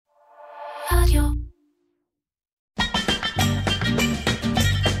רדיו.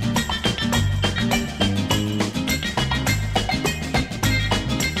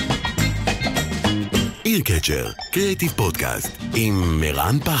 איר-קצ'ר, קריאיטיב פודקאסט, עם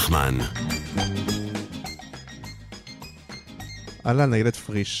מירן פחמן. אהלן, איילת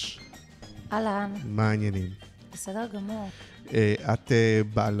פריש. אהלן. מה העניינים? בסדר גמור. את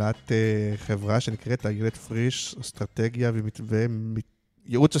בעלת חברה שנקראת איילת פריש, אסטרטגיה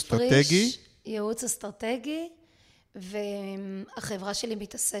וייעוץ אסטרטגי. פריש, ייעוץ אסטרטגי, והחברה שלי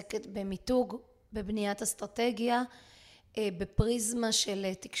מתעסקת במיתוג, בבניית אסטרטגיה, בפריזמה של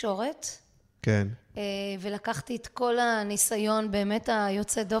תקשורת. כן. ולקחתי את כל הניסיון באמת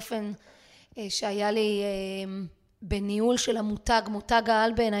היוצא דופן שהיה לי בניהול של מותג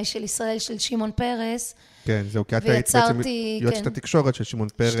העל בעיניי של ישראל, של שמעון פרס. כן, זהו, כי את היית בעצם יועצת התקשורת של שמעון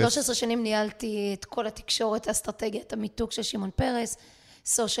פרס. 13 שנים ניהלתי את כל התקשורת, האסטרטגיית המיתוג של שמעון פרס,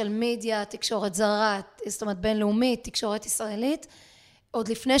 סושיאל מדיה, תקשורת זרה, זאת אומרת בינלאומית, תקשורת ישראלית, עוד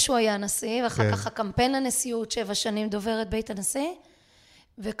לפני שהוא היה נשיא, ואחר כך הקמפיין לנשיאות, 7 שנים דוברת בית הנשיא,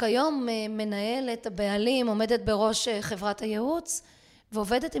 וכיום מנהלת הבעלים, עומדת בראש חברת הייעוץ,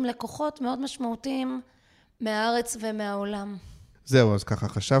 ועובדת עם לקוחות מאוד משמעותיים מהארץ ומהעולם. זהו, אז ככה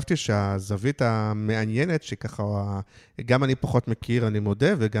חשבתי שהזווית המעניינת, שככה גם אני פחות מכיר, אני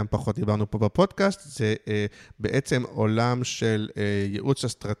מודה, וגם פחות דיברנו פה בפודקאסט, זה בעצם עולם של ייעוץ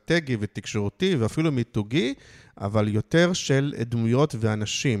אסטרטגי ותקשורתי, ואפילו מיתוגי, אבל יותר של דמויות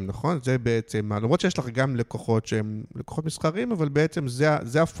ואנשים, נכון? זה בעצם, למרות שיש לך גם לקוחות שהם לקוחות מסחרים, אבל בעצם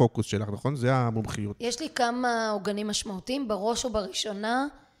זה הפוקוס שלך, נכון? זה המומחיות. יש לי כמה עוגנים משמעותיים, בראש ובראשונה,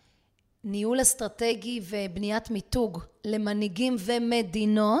 ניהול אסטרטגי ובניית מיתוג למנהיגים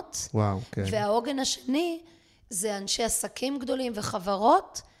ומדינות. וואו, כן. והעוגן השני זה אנשי עסקים גדולים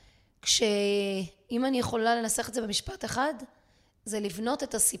וחברות, כשאם אני יכולה לנסח את זה במשפט אחד, זה לבנות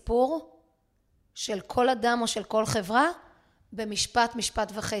את הסיפור של כל אדם או של כל חברה במשפט,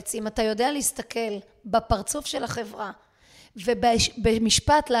 משפט וחצי. אם אתה יודע להסתכל בפרצוף של החברה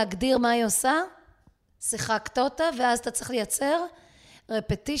ובמשפט להגדיר מה היא עושה, שיחקת אותה, ואז אתה צריך לייצר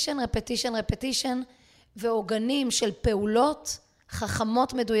repetition, ועוגנים של פעולות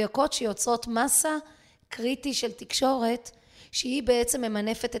חכמות מדויקות שיוצרות מסה קריטי של תקשורת, שהיא בעצם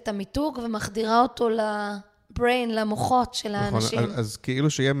ממנפת את המיתוג ומחדירה אותו לבריין, למוחות של האנשים. נכון, אז כאילו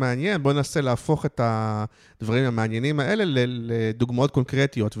שיהיה מעניין, בוא ננסה להפוך את הדברים המעניינים האלה לדוגמאות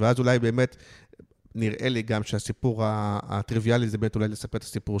קונקרטיות, ואז אולי באמת נראה לי גם שהסיפור הטריוויאלי זה באמת אולי לספר את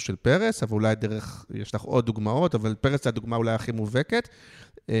הסיפור של פרס, אבל אולי דרך, יש לך עוד דוגמאות, אבל פרס זה הדוגמה אולי הכי מובהקת,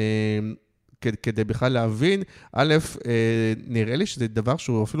 כדי בכלל להבין, א', נראה לי שזה דבר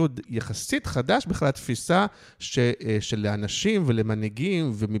שהוא אפילו יחסית חדש בכלל התפיסה של לאנשים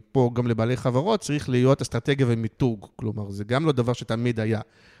ולמנהיגים, ומפה גם לבעלי חברות, צריך להיות אסטרטגיה ומיתוג, כלומר, זה גם לא דבר שתמיד היה.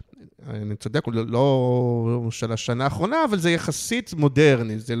 אני צודק, לא של השנה האחרונה, אבל זה יחסית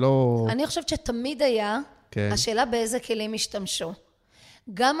מודרני, זה לא... אני חושבת שתמיד היה, כן. השאלה באיזה כלים השתמשו.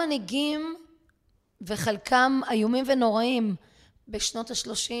 גם מנהיגים, וחלקם איומים ונוראים, בשנות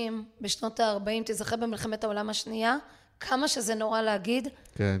ה-30, בשנות ה-40, תזכר במלחמת העולם השנייה, כמה שזה נורא להגיד,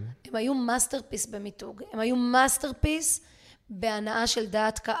 כן. הם היו מאסטרפיס במיתוג, הם היו מאסטרפיס בהנאה של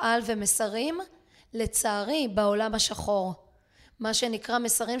דעת קהל ומסרים, לצערי בעולם השחור. מה שנקרא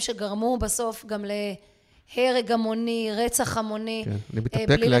מסרים שגרמו בסוף גם להרג המוני, רצח המוני. כן. אני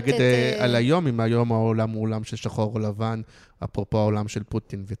מתאפק להגיד על היום, אם היום העולם הוא עולם של שחור או לבן, אפרופו העולם של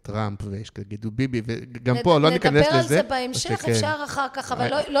פוטין וטראמפ, ויש כגידו ביבי, וגם פה לא ניכנס לזה. נדבר על זה בהמשך, אפשר אחר כך, אבל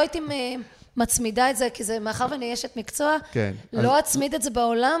לא הייתי מצמידה את זה, כי זה מאחר ואני אשת מקצוע, לא אצמיד את זה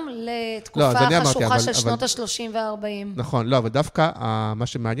בעולם לתקופה חשוכה של שנות ה-30 וה-40. נכון, לא, אבל דווקא מה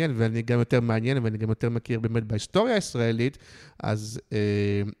שמעניין, ואני גם יותר מעניין, ואני גם יותר מכיר באמת בהיסטוריה הישראלית, אז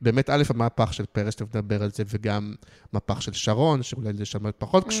באמת א', המהפך של פרס, תדבר על זה, וגם מהפך של שרון, שאולי זה שם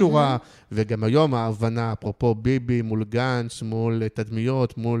פחות קשורה, וגם היום ההבנה, אפרופו ביבי, מול גנץ, מול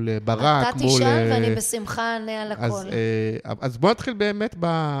תדמיות, מול ברק, אתה תשאל ואני בשמחה אענה על הכל. אז בוא נתחיל באמת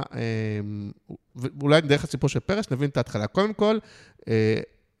ואולי דרך הסיפור של פרס, נבין את ההתחלה. קודם כל,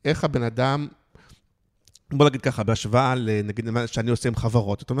 איך הבן אדם, בוא נגיד ככה, בהשוואה נגיד שאני עושה עם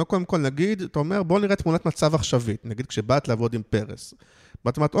חברות, אתה אומר, קודם כל נגיד, אתה אומר, בוא נראה תמונת מצב עכשווית, נגיד כשבאת לעבוד עם פרס.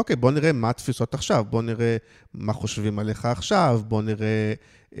 ואת אומרת, אוקיי, בוא נראה מה התפיסות עכשיו, בוא נראה מה חושבים עליך עכשיו, בוא נראה,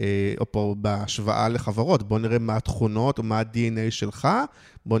 או פה בהשוואה לחברות, בוא נראה מה התכונות או מה ה-DNA שלך,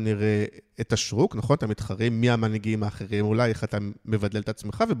 בוא נראה את השוק, נכון? אתה מתחרים, מי המנהיגים האחרים, אולי איך אתה מבדל את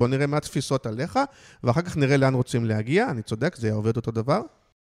עצמך, ובוא נראה מה התפיסות עליך, ואחר כך נראה לאן רוצים להגיע, אני צודק, זה עובד אותו דבר?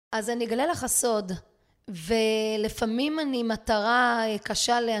 אז אני אגלה לך סוד, ולפעמים אני מטרה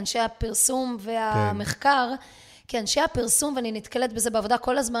קשה לאנשי הפרסום והמחקר, כי אנשי הפרסום, ואני נתקלת בזה בעבודה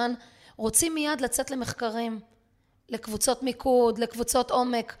כל הזמן, רוצים מיד לצאת למחקרים, לקבוצות מיקוד, לקבוצות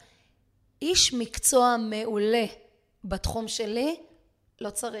עומק. איש מקצוע מעולה בתחום שלי, לא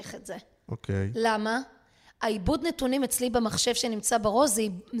צריך את זה. אוקיי. למה? העיבוד נתונים אצלי במחשב שנמצא בראש,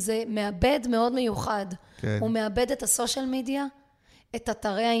 זה מעבד מאוד מיוחד. כן. הוא מעבד את הסושיאל מדיה, את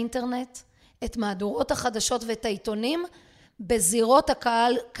אתרי האינטרנט, את מהדורות החדשות ואת העיתונים, בזירות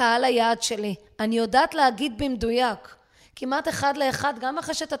קהל היעד שלי. אני יודעת להגיד במדויק, כמעט אחד לאחד, גם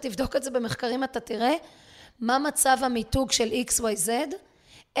אחרי שאתה תבדוק את זה במחקרים, אתה תראה מה מצב המיתוג של XYZ,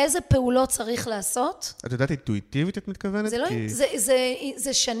 איזה פעולות צריך לעשות. את יודעת אינטואיטיבית את מתכוונת?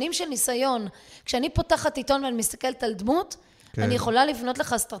 זה שנים של ניסיון. כשאני פותחת עיתון ואני מסתכלת על דמות, כן. אני יכולה לבנות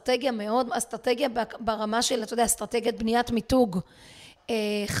לך אסטרטגיה ברמה של, אתה יודע, אסטרטגיית בניית מיתוג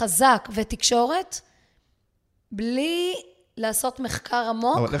חזק ותקשורת, בלי לעשות מחקר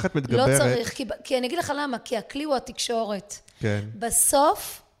עמוק. אבל איך את מתגברת? לא צריך, כי אני אגיד לך למה, כי הכלי הוא התקשורת. כן.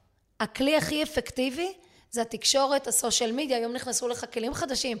 בסוף, הכלי הכי אפקטיבי, זה התקשורת, הסושיאל מדיה, היום נכנסו לך כלים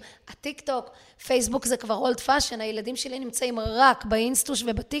חדשים, הטיק טוק, פייסבוק זה כבר אולד פאשן, הילדים שלי נמצאים רק באינסטוש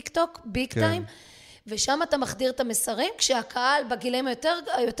ובטיק טוק, ביג טיים, ושם אתה מחדיר את המסרים, כשהקהל בגילאים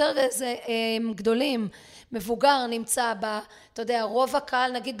היותר גדולים, מבוגר נמצא אתה יודע, רוב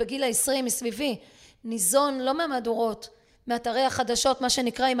הקהל נגיד בגיל ה-20 מסביבי, ניזון לא מהמהדורות, מאתרי החדשות, מה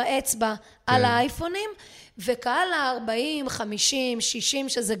שנקרא עם האצבע על האייפונים, וקהל ה-40, 50, 60,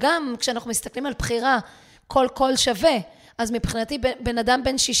 שזה גם כשאנחנו מסתכלים על בחירה, כל שווה. אז מבחינתי בן אדם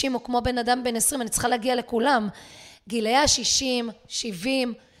בן 60 או כמו בן אדם בן 20, אני צריכה להגיע לכולם. גילאי ה-60,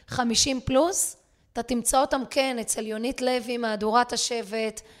 70, 50 פלוס, אתה תמצא אותם כן אצל יונית לוי, מהדורת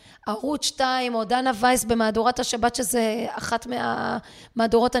השבט, ערוץ 2 או דנה וייס במהדורת השבת, שזה אחת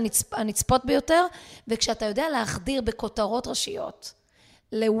מהמהדורות הנצפות ביותר, וכשאתה יודע להחדיר בכותרות ראשיות,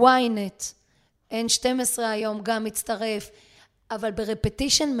 לוויינט, N12 היום גם מצטרף, אבל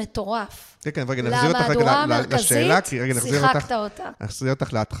ברפטישן מטורף. כן, רגע, נחזיר אותך רגע לשאלה, כי רגע, נחזיר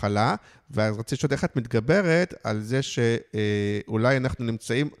אותך להתחלה, ואז רציתי לשאול איך את מתגברת על זה שאולי אנחנו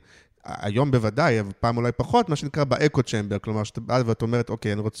נמצאים, היום בוודאי, אבל פעם אולי פחות, מה שנקרא באקו צ'מבר, כלומר, שאתה באה ואת אומרת,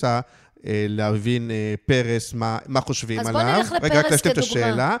 אוקיי, אני רוצה להבין פרס, מה חושבים עליו. אז בוא נלך לפרס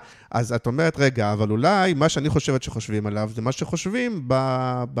כדוגמה. אז את אומרת, רגע, אבל אולי מה שאני חושבת שחושבים עליו, זה מה שחושבים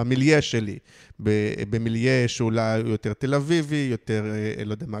במיליה שלי. במיליה שאולי יותר תל אביבי, יותר,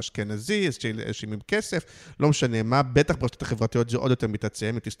 לא יודע מה, אשכנזי, אנשים עם כסף, לא משנה מה, בטח ברשתות החברתיות זה עוד יותר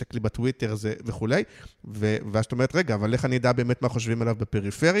מתעצם, תסתכלי בטוויטר וכולי, ואז את אומרת, רגע, אבל איך אני אדע באמת מה חושבים עליו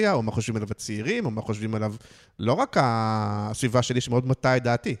בפריפריה, או מה חושבים עליו הצעירים, או מה חושבים עליו, לא רק הסביבה שלי שמאוד מטעה את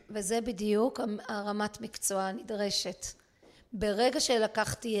דעתי. וזה בדיוק הרמת מקצוע הנדרשת. ברגע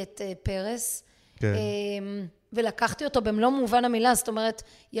שלקחתי את פרס, כן. ולקחתי אותו במלוא מובן המילה, זאת אומרת,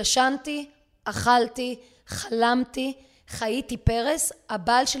 ישנתי, אכלתי, חלמתי, חייתי פרס,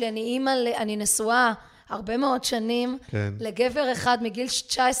 הבעל שלי, אני נשואה הרבה מאוד שנים, כן. לגבר אחד מגיל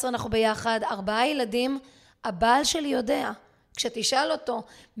 19 אנחנו ביחד, 4 ילדים, הבעל שלי יודע, כשתשאל אותו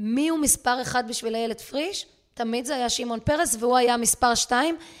מי הוא מספר 1 בשביל הילד פריש, תמיד זה היה שמעון פרס, והוא היה מספר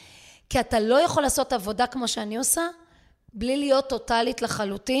 2, כי אתה לא יכול לעשות עבודה כמו שאני עושה, בלי להיות טוטלית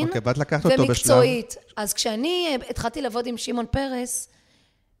לחלוטין, ומקצועית. אז כשאני התחלתי לעבוד עם שמעון פרס,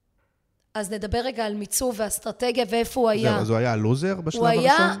 אז נדבר רגע על מיצוב ואסטרטגיה, ואיפה הוא היה. אז הוא היה לוזר בשלב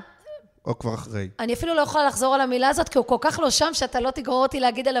הראשון? או כבר אחרי? אני אפילו לא יכולה לחזור על המילה הזאת, כי הוא כל כך לא שם, שאתה לא תגרור אותי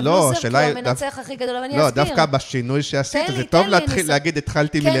להגיד עליו לוזר, כי הוא המנצח הכי גדול, אבל אני אסביר. לא, דווקא בשינוי שעשית, זה טוב להגיד,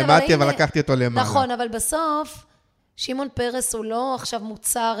 התחלתי מלמטה, אבל לקחתי אותו למעלה. נכון, אבל בסוף, שמעון פרס הוא לא עכשיו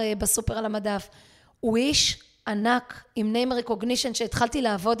מוצר בסופר על המדף, הוא איש ענק עם name recognition שהתחלתי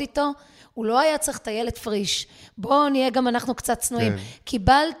לעבוד איתו, הוא לא היה צריך את הילד פריש. בואו נהיה גם אנחנו קצת צנועים. כן.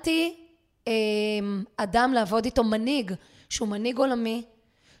 קיבלתי אדם לעבוד איתו, מנהיג, שהוא מנהיג עולמי,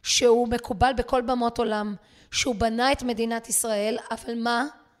 שהוא מקובל בכל במות עולם, שהוא בנה את מדינת ישראל, אבל מה?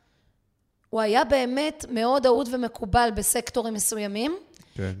 הוא היה באמת מאוד אהוד ומקובל בסקטורים מסוימים.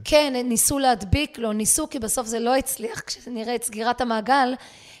 כן. כן, ניסו להדביק, לא ניסו, כי בסוף זה לא הצליח, כשנראה את סגירת המעגל,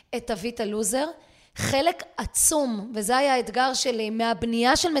 את תווית הלוזר. חלק עצום, וזה היה האתגר שלי,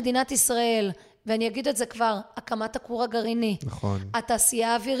 מהבנייה של מדינת ישראל, ואני אגיד את זה כבר, הקמת הכור הגרעיני, נכון.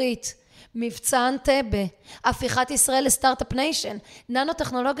 התעשייה האווירית, מבצע אנטבה, הפיכת ישראל לסטארט-אפ ניישן,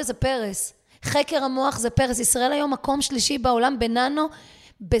 ננו-טכנולוגיה זה פרס, חקר המוח זה פרס, ישראל היום מקום שלישי בעולם בננו,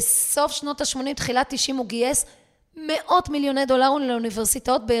 בסוף שנות ה-80, תחילת 90 הוא גייס $100 מיליון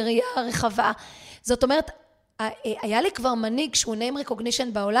לאוניברסיטאות בראייה רחבה. זאת אומרת, היה לי כבר מנהיג שהוא name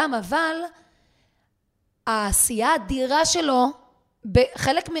recognition בעולם, אבל העשייה האדירה שלו,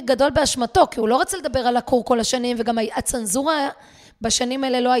 חלק גדול באשמתו, כי הוא לא רצה לדבר על הכור כל השנים, וגם הצנזורה בשנים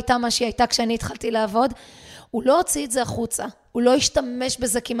האלה לא הייתה מה שהיא הייתה כשאני התחלתי לעבוד, הוא לא הוציא את זה החוצה. הוא לא השתמש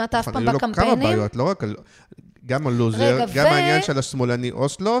בזה כמעט אף פעם בקמפיינים. היו לו כמה בעיות, לא רק גם הלוזר, גם העניין של השמאלני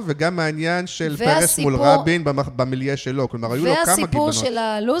אוסלו, וגם העניין של פרס מול רבין במיליה שלו. כלומר, היו לו כמה גיבנות. והסיפור של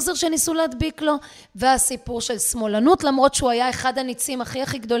הלוזר שניסו להדביק לו, והסיפור של שמאלנות, למרות שהוא היה אחד הניצים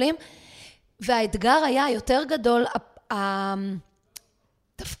הכי גדולים. והאתגר היה יותר גדול,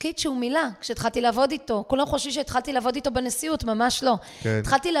 התפקיד שהוא מילא, כשהתחלתי לעבוד איתו. כולם חושבים שהתחלתי לעבוד איתו בנשיאות, ממש לא. כן.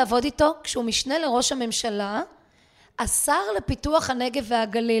 התחלתי לעבוד איתו כשהוא משנה לראש הממשלה, השר לפיתוח הנגב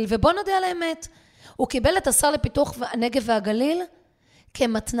והגליל, ובוא נדע על האמת, הוא קיבל את השר לפיתוח הנגב והגליל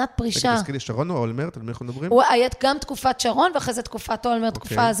כמתנת פרישה. תזכיר לי, שרון או אולמרט, על מי אנחנו מדברים? הוא היה גם תקופת שרון, ואחרי זה תקופת אולמרט,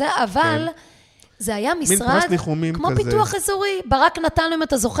 תקופה הזה, אבל זה היה משרד כמו פיתוח אזורי. ברק נתן לו, אם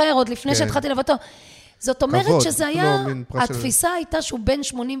אתה זוכר, עוד לפני שהתחלתי לעבוד אותו. זאת אומרת שזה היה, התפיסה הייתה שהוא בין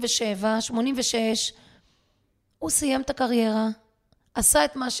 87, 86, הוא סיים את הקריירה, עשה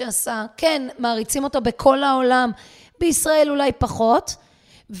את מה שעשה, כן, מעריצים אותו בכל העולם, בישראל אולי פחות,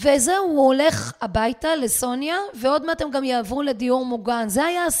 וזהו, הוא הולך הביתה לסוניה, ועוד מעט הם גם יעברו לדיור מוגן, זה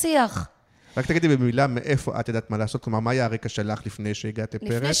היה השיח. רק תגידי במילה, מאיפה את ידעת מה לעשות? כלומר, מה היה הרקע שלך לפני שהגעת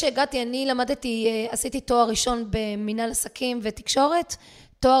לפרס? לפני שהגעתי, אני למדתי, עשיתי תואר ראשון במנהל עסקים ותקשורת,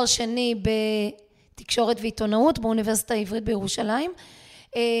 תואר שני בתקשורת ועיתונאות באוניברסיטה העברית בירושלים,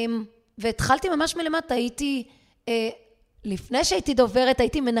 והתחלתי ממש מלמטה, הייתי, לפני שהייתי דוברת,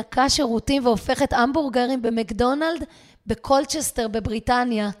 הייתי מנקה שירותים והופכת המבורגרים במקדונלד, בקולצ'סטר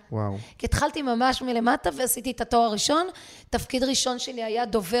בבריטניה. וואו. כי התחלתי ממש מלמטה ועשיתי את התואר הראשון. תפקיד ראשון שלי היה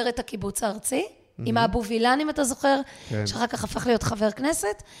דוברת הקיבוץ הארצי, עם אבו וילן, אם אתה זוכר, שאחר כך הפך להיות חבר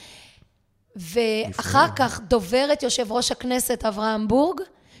כנסת. ואחר כך דוברת יושב ראש הכנסת אברהם בורג,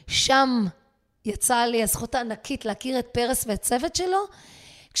 שם יצאה לי הזכות הענקית להכיר את פרס ואת צוות שלו.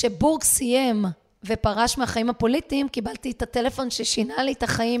 כשבורג סיים ופרש מהחיים הפוליטיים, קיבלתי את הטלפון ששינה לי את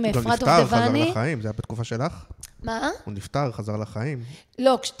החיים מאפרת דובדבני. הוא נפטר, חזר לחיים, זה היה בתקופה שלך? מה? הוא נפטר, חזר לחיים.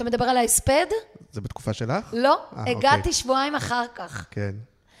 לא, כשאתה מדבר על ההספד? זה בתקופה שלך? לא, הגעתי שבועיים אחר כך. כן.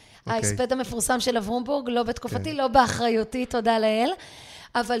 ההספד המפורסם של אברומבורג, לא בתקופתי, לא באחריותי, תודה לאל.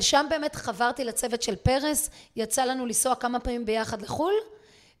 אבל שם באמת חברתי לצוות של פרס, יצא לנו לנסוע כמה פעמים ביחד לחול,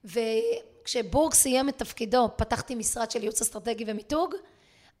 וכשבורג סיים את תפקידו, פתחתי משרד של ייעוץ אסטרטגי ומיתוג,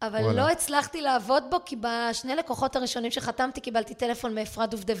 אבל לא הצלחתי לעבוד בו, כי בשני לקוחות הראשונים שחתמתי, קיבלתי טלפון מאפרת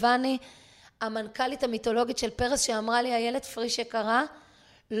דובדבני, המנכ"לית המיתולוגית של פרס, שאמרה לי, איילת פריש יקרה,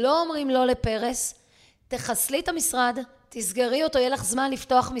 לא אומרים לא לפרס, תחסלי את המשרד, תסגרי אותו, יהיה לך זמן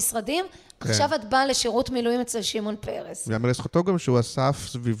לפתוח משרדים, עכשיו את באה לשירות מילואים אצל שמעון פרס. ואמר לזכותו גם שהוא אסף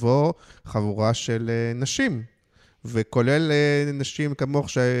סביבו חבורה של נשים, וכולל נשים כמוך,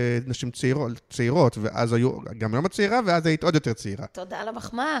 נשים צעירות, ואז היו גם לא צעירה, ואז היית עוד יותר צעירה. תודה על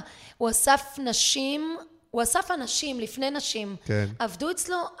המחמאה. הוא אסף נשים, הוא אסף אנשים לפני נשים. כן. עבדו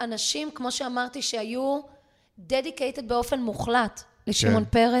אצלו אנשים, כמו שאמרתי, שהיו dedicated באופן מוחלט לשמעון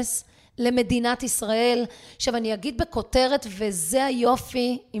פרס, למדינת ישראל. עכשיו אני אגיד בכותרת, וזה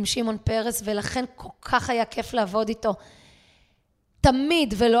היופי עם שמעון פרס, ולכן כל כך היה כיף לעבוד איתו.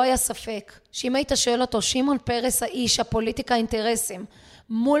 תמיד, ולא היה ספק, שאם היית שואל אותו, שמעון פרס האיש, הפוליטיקה, האינטרסים,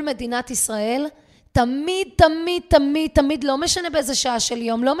 מול מדינת ישראל, תמיד, תמיד, תמיד, תמיד, לא משנה באיזה שעה של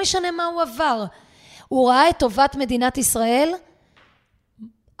יום, לא משנה מה הוא עבר. הוא ראה את טובת מדינת ישראל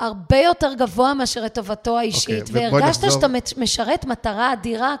הרבה יותר גבוה מאשר את טובתו האישית, והרגשת שאתה משרת מטרה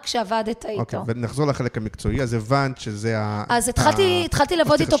אדירה כשעבדת איתו. אוקיי, ונחזור לחלק המקצועי, אז הבנת שזה אז התחלתי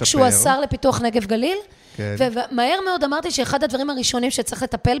לעבוד איתו כשהוא השר לפיתוח נגב גליל, ומהר מאוד אמרתי שאחד הדברים הראשונים שצריך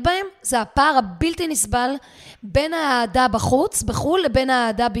לטפל בהם, זה הפער הבלתי נסבל בין האהדה בחוץ, בחול, לבין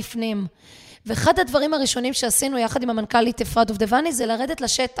האהדה בפנים. ואחד הדברים הראשונים שעשינו יחד עם המנכ"לית אפרת דובדבני, זה לרדת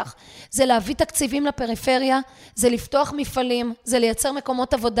לשטח, זה להביא תקציבים לפריפריה, זה לפתוח מפעלים, זה לייצר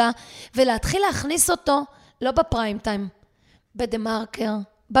מקומות עבודה, ולהתחיל להכניס אותו, לא בפריים טיים, בדמרקר,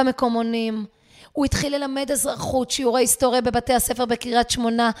 במקומונים. הוא התחיל ללמד אזרחות, שיעורי היסטוריה בבתי הספר בקריית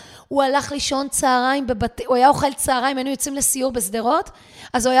שמונה, הוא הלך לישון צהריים, הוא היה אוכל צהריים, היינו יוצאים לסיור בסדרות,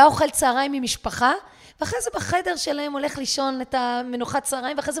 אז הוא היה אוכל צהריים עם משפחה, ואחרי זה בחדר שלהם הולך לישון את המנוחת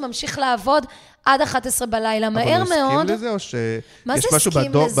צהריים, ואחרי זה ממשיך לעבוד עד 11 בלילה. מהר מאוד. אבל הוא הסכים לזה, או מה שיש זה משהו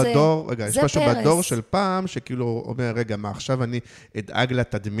בדור, רגע, יש משהו בדור של פעם, שכאילו אומר, רגע, מה עכשיו אני אדאג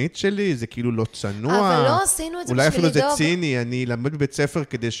לתדמית שלי? זה כאילו לא צנוע. אבל לא עשינו את זה אולי בשביל אפילו לדאוג. זה ציני, אני למד בבית ספר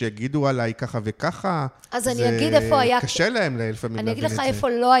כדי שיגידו עליי ככה וככה. אז אני אגיד איפה היה... קשה להם לפעמים אני להבין אגיד את זה. לך איפה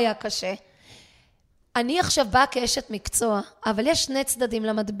לא היה קשה. אני עכשיו באה כאשת מקצוע, אבל יש שני צדדים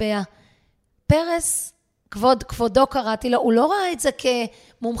למטבע. פרס, כבודו קראתי לו, הוא לא ראה את זה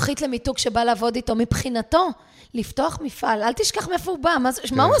כמומחית למיתוג שבא לעבוד איתו, מבחינתו, לפתוח מפעל, אל תשכח מאיפה הוא בא,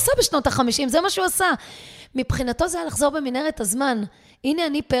 מה הוא עשה בשנות ה-50, זה מה שהוא עשה. מבחינתו זה היה לחזור במנהרת הזמן. הנה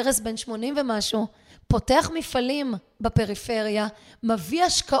אני פרס בן 80 ומשהו, פותח מפעלים בפריפריה, מביא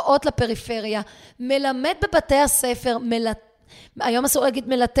השקעות לפריפריה, מלמד בבתי הספר, היום אסור להגיד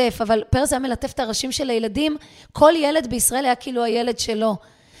מלטף, אבל פרס היה מלטף את הראשים של הילדים, כל ילד בישראל היה כאילו הילד שלו.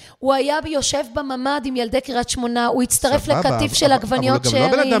 הוא היה יושב בממד עם ילדי קריית שמונה, הוא הצטרף לקטיף של עגבניות שרי. אבל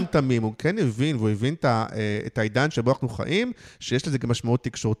הוא גם לא בן אדם תמים, הוא כן הבין, והוא הבין את העידן שבו אנחנו חיים, שיש לזה גם משמעות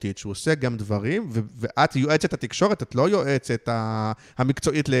תקשורתית, שהוא עושה גם דברים, ואת יועצת התקשורת, את לא יועצת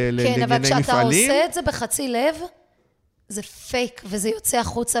המקצועית לענייני מפעלים. כן, אבל כשאתה עושה את זה בחצי לב, זה פייק, וזה יוצא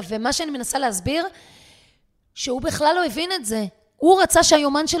החוצה, ומה שאני מנסה להסביר, שהוא בכלל לא הבין את זה. הוא רצה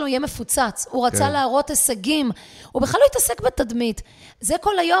שהיומן שלו יהיה מפוצץ, הוא רצה להראות הישגים, הוא בכלל לא התעסק בתדמית. זה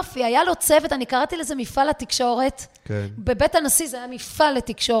כל היופי, היה לו צוות, אני קראתי לזה מפעל לתקשורת. כן. בבית הנשיא זה היה מפעל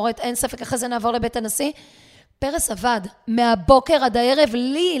לתקשורת, אין ספק, אחרי זה נעבור לבית הנשיא. פרס עבד, מהבוקר עד הערב,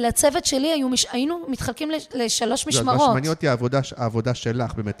 לי, לצוות שלי, היינו מתחלקים לשלוש משמרות. מה שמעניין אותי, העבודה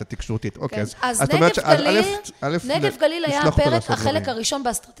שלך, באמת, התקשורתית. אוקיי, אז נגב גליל היה החלק הראשון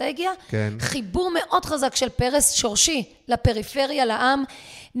באסטרטגיה, חיבור מאוד חזק של פרס שורשי לפריפריה, לעם,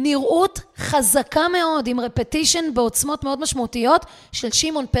 נראות חזקה מאוד, עם רפטישן בעוצמות מאוד משמעותיות, של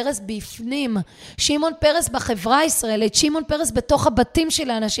שמעון פרס בפנים, שמעון פרס בחברה הישראלית, שמעון פרס בתוך הבתים של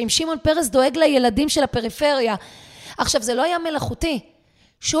האנשים, שמעון פרס דואג לילדים של הפריפריה. עכשיו, זה לא היה מלאכותי.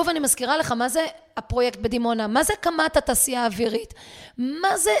 שוב, אני מזכירה לך, מה זה הפרויקט בדימונה? מה זה הקמת התעשייה האווירית?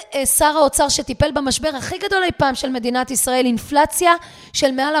 מה זה שר האוצר שטיפל במשבר הכי גדול אי פעם של מדינת ישראל, אינפלציה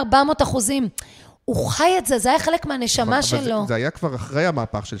של מעל 400%? הוא חי את זה, זה היה חלק מהנשמה שלו. אבל זה היה כבר אחרי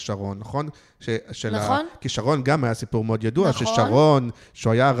המהפך של שרון, נכון? נכון. כי שרון גם היה סיפור מאוד ידוע, נכון. ששרון,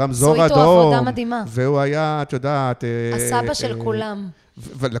 שהוא היה רמזור אדום. עשו איתו עבודה מדהימה. והוא היה, את יודעת... הסבא של כולם.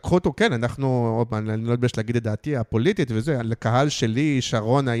 ולקחו אותו, כן, אנחנו, אני לא יודע להגיד את דעתי, הפוליטית וזה, לקהל שלי,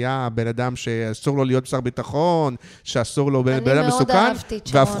 שרון היה בן אדם שאסור לו להיות שר ביטחון, שאסור לו בן אדם מסוכן. אני מאוד אהבתי את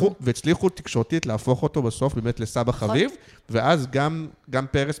שרון. והצליחו תקשורתית להפוך אותו בסוף באמת לסבא חביב, ואז גם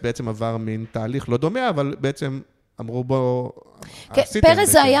פרס בעצם עבר מין תהליך לא דומה, אבל בעצם אמרו בו... פרס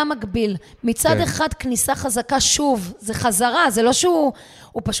זה היה מקביל. מצד אחד כניסה חזקה שוב, זה חזרה, זה לא שהוא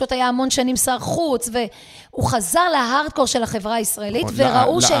פשוט היה המון שנים שר חוץ, והוא חזר להארדקור של החברה הישראלית,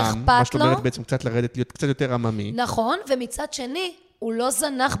 וראו שאכפת לו. מה שאת אומרת בעצם קצת לרדת, להיות קצת יותר עממי. נכון, ומצד שני, הוא לא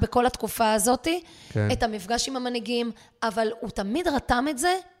זנח בכל התקופה הזאת את המפגש עם המנהיגים, אבל הוא תמיד רתם את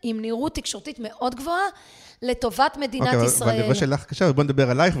זה עם נראות תקשורתית מאוד גבוהה, לטובת מדינת ישראל. ואני רואה שלך קשה, בוא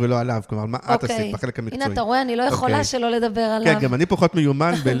נדבר עלייך ולא עליו, כלומר, מה את עשית בחלק המקצועי? הנה, אתה רואה, אני לא יכולה שלא לדבר עליו. כן, גם אני פחות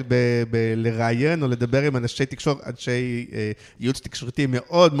מיומן לראיין או לדבר עם אנשי תקשורת, אנשי ייעוץ תקשורתי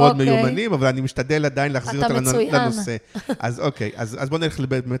מאוד מאוד מיומנים, אבל אני משתדל עדיין להחזיר אותה לנושא. אז אוקיי, אז בוא נלך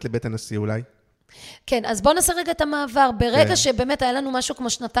באמת לבית הנשיא אולי. כן, אז בוא נעשה רגע את המעבר. ברגע שבאמת היה לנו משהו כמו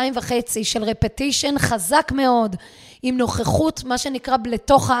 2.5 של רפטישן חזק מאוד, עם נוכחות, מה שנקרא,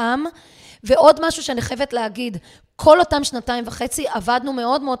 לתוך העם, ועוד משהו שאני חייבת להגיד, כל אותם 2.5 עבדנו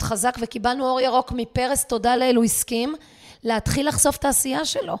מאוד מאוד חזק, וקיבלנו אור ירוק מפרס, תודה לאל, הוא הסכים, להתחיל לחשוף את העשייה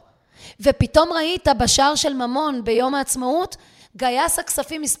שלו. ופתאום ראית בשער של ממון, ביום העצמאות, גייס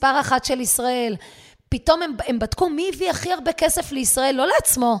הכספים מספר 1 של ישראל. פתאום הם בדקו מי הביא הכי הרבה כסף לישראל, לא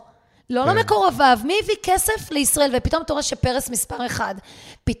לעצמו. לא למקורביו, מי הביא כסף לישראל, ופתאום אתה רואה שפרס מספר 1.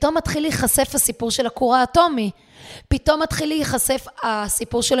 פתאום מתחיל להיחשף הסיפור של הכור האטומי. פתאום מתחיל להיחשף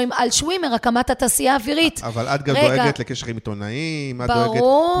הסיפור שלו עם אל שווימר, הקמת התעשייה האווירית. אבל את גם דואגת לקשרים עיתונאיים, את דואגת...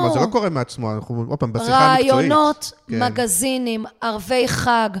 ברור. כלומר, זה לא קורה מעצמו, אנחנו עוד פעם, בשיחה המקצועית. רעיונות, מגזינים, ערבי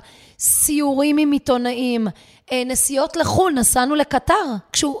חג, סיורים עם עיתונאים, נסיעות לחול, נסענו לקטר.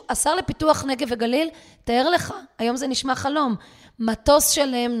 כשהוא השר לפיתוח נגב וגליל, תאר לך, היום זה נשמע חלום. מטוס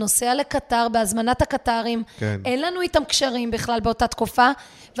שלם נוסע לקטר בהזמנת הקטרים, אין לנו איתם קשרים בכלל באותה תקופה,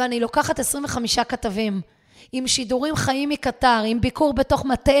 ואני לוקחת 25 כתבים, עם שידורים חיים מקטר, עם ביקור בתוך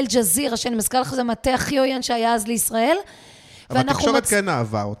מטה אל-ג'זירה, שאני מזכיר לך, זה מטה הכי עוין שהיה אז לישראל. אבל התקשורת כן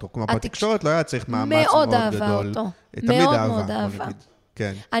אהבה אותו, כלומר, בתקשורת לא היה צריך מאמץ מאוד גדול. מאוד אהבה אותו, מאוד מאוד אהבה.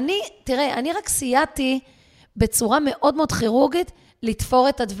 תראה, אני רק סייעתי בצורה מאוד מאוד כירורגית, לתפור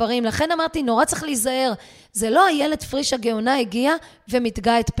את הדברים. לכן אמרתי, נורא צריך להיזהר. זה לא הילד פריש הגאונה הגיע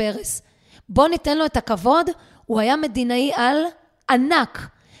ומתגע את פרס. בוא ניתן לו את הכבוד, הוא היה מדינאי על ענק.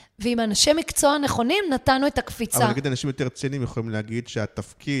 ועם אנשי מקצוע נכונים נתנו את הקפיצה. אבל נגיד אנשים יותר ציניים יכולים להגיד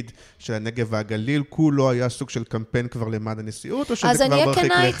שהתפקיד של הנגב והגליל כולו היה סוג של קמפיין כבר למען הנשיאות, או שזה כבר מרחיק לכת? אז אני אהיה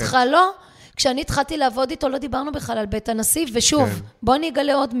כנה איתך, לא. כשאני התחלתי לעבוד איתו לא דיברנו בכלל על בית הנשיא, ושוב, בוא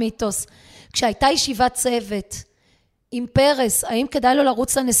נגלה עוד מיתוס. כשהייתה ישיבת צוות, עם פרס, האם כדאי לו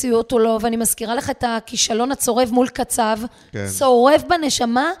לרוץ לנשיאות או לא, ואני מזכירה לך את הכישלון הצורב מול קצב, צורב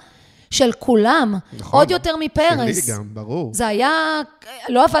בנשמה, של כולם, נכון, עוד יותר מפרס. שלי גם, ברור. זה היה,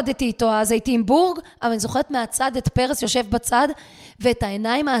 לא עבדתי איתו, אז הייתי עם בורג, אבל אני זוכרת מהצד את פרס יושב בצד, ואת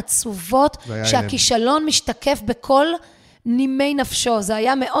העיניים העצובות, שהכישלון משתקף בכל נימי נפשו. זה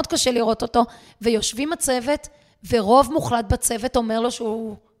היה מאוד קשה לראות אותו, ויושבים הצוות, ורוב מוחלט בצוות אומר לו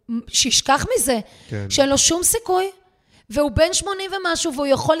שישכח מזה, כן. שאין לו שום סיכוי, והוא בן 80 ומשהו, והוא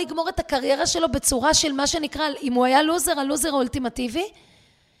יכול לגמור את הקריירה שלו בצורה של מה שנקרא, אם הוא היה לוזר, הלוזר האולטימטיבי,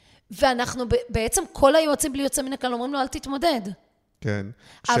 ואנחנו בעצם כל היועצים בלי יוצא מן הכלל אומרים לו, אל תתמודד. כן.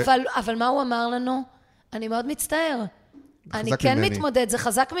 אבל מה הוא אמר לנו? אני מאוד מצטער. אני כן ממני. מתמודד, זה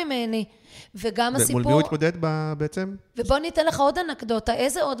חזק ממני. וגם הסיפור... מול מי הוא התמודד בעצם? ובוא ניתן לך עוד אנקדוטה.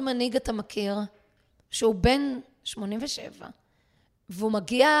 איזה עוד מנהיג אתה מכיר? שהוא בן 87. והוא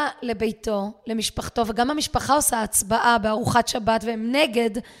מגיע לביתו, למשפחתו, וגם המשפחה עושה הצבעה בארוחת שבת, והם נגד.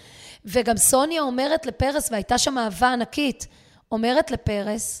 וגם סוניה אומרת לפרס, והייתה שם אהבה ענקית, אומרת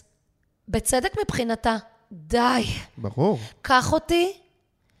לפרס, בצדק מבחינתה, די. ברור. קח אותי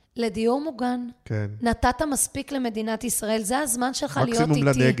לדיור מוגן. כן. נתת מספיק למדינת ישראל, זה הזמן שלך להיות איתי. מקסימום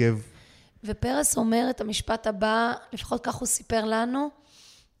לנגב. ופרס אומר את המשפט הבא, לפחות כך הוא סיפר לנו,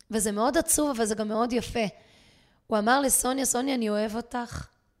 וזה מאוד עצוב, אבל זה גם מאוד יפה. הוא אמר לסוניה, סוניה, אני אוהב אותך,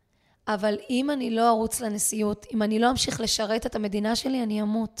 אבל אם אני לא ארוץ לנשיאות, אם אני לא אמשיך לשרת את המדינה שלי, אני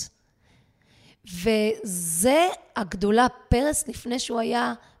אמות. וזה הגדולה. פרס לפני שהוא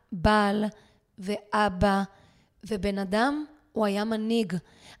היה בעל ואבא ובן אדם, הוא היה מנהיג.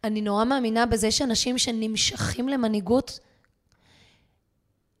 אני נורא מאמינה בזה שאנשים שנמשכים למנהיגות,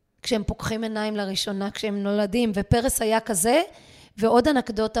 כשהם פוקחים עיניים לראשונה, כשהם נולדים, ופרס היה כזה, ועוד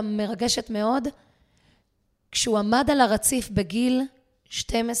אנקדוטה מרגשת מאוד, כשהוא עמד על הרציף בגיל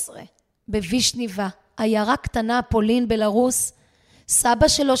 12, בווישניבה, עיירה קטנה, פולין, בלרוס, סבא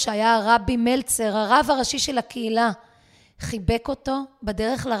שלו שהיה הרבי מלצר, הרב הראשי של הקהילה, חיבק אותו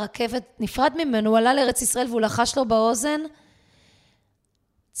בדרך לרכבת, נפרד ממנו, הוא עלה לארץ ישראל והוא לחש לו באוזן,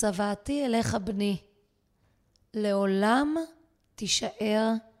 צוואתי אליך בני, לעולם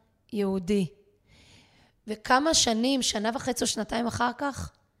תישאר יהודי. וכמה שנים, שנה וחצי או שנתיים אחר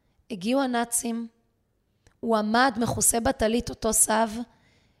כך, הגיעו הנאצים, הוא עמד מכוסה בטלית אותו סב,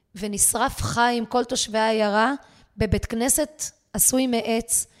 ונשרף חי עם כל תושבי העיירה, בבית כנסת עשוי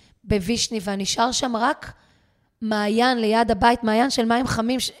מעץ, בווישניבה, נשאר שם רק מעיין ליד הבית, מעיין של מים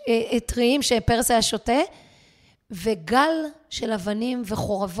חמים, טריים שפרס היה שותה, וגל של אבנים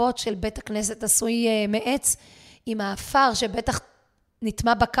וחורבות של בית הכנסת עשוי מעץ, עם האפר שבטח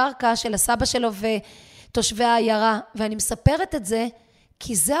נטמע בקרקע של הסבא שלו ותושבי העיירה. ואני מספרת את זה,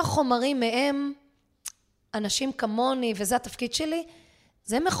 כי זה החומרים מהם, אנשים כמוני, וזה התפקיד שלי,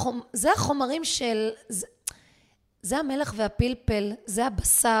 זה החומרים של, זה המלח והפלפל, זה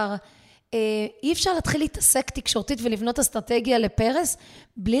הבשר. אי אפשר להתחיל להתעסק תקשורתית ולבנות אסטרטגיה לפרס,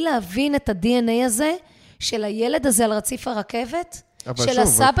 בלי להבין את ה-DNA הזה, של הילד הזה על רציף הרכבת, של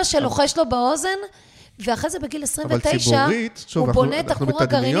הסבא שלוחש לו באוזן, ואחרי זה בגיל 29, הוא בונה את הכור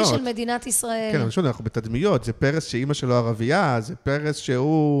הגרעיני של מדינת ישראל. כן, אבל שוב, אנחנו בתדמיות, זה פרס שאימא שלו ערבייה, זה פרס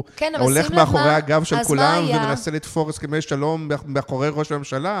שהוא הולך מאחורי הגב של כולם, ומנסה לתפור הסכמי שלום מאחורי ראש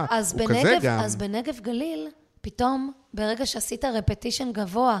הממשלה, הוא כזה גם. אז בנגב גליל, פתאום, ברגע שעשית רפטישן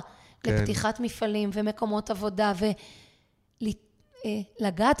גבוה, לפתיחת מפעלים ומקומות עבודה,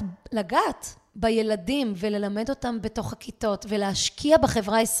 ולגעת בילדים וללמד אותם בתוך הכיתות, ולהשקיע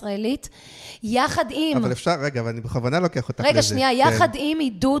בחברה הישראלית, יחד עם... אבל אפשר, רגע, אבל אני בכוונה לוקח אותך לזה. רגע, שנייה, יחד עם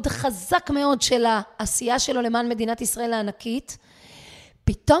עידוד חזק מאוד של העשייה שלו למען מדינת ישראל הענקית,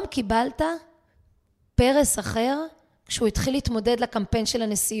 פתאום קיבלת פרס אחר, כשהוא התחיל להתמודד לקמפיין של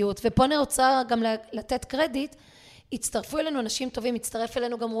הנשיאות, ופה אני רוצה גם לתת קרדיט, הצטרפו אלינו אנשים טובים, הצטרף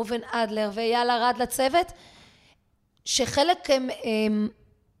אלינו גם ראובן אדלר ואייל ארד לצוות, שחלק הם...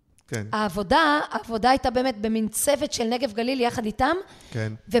 כן. העבודה הייתה באמת במין צוות של נגב גליל יחד איתם,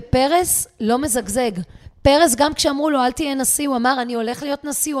 כן. ופרס לא מזגזג. פרס גם כשאמרו לו אל תהיה נשיא, הוא אמר אני הולך להיות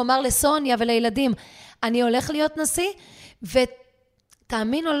נשיא, הוא אמר לסוניה ולילדים, אני הולך להיות נשיא,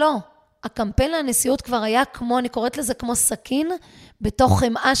 ותאמין או לא, הקמפיין לנשיאות כבר היה כמו, אני קוראת לזה כמו סכין, בתוך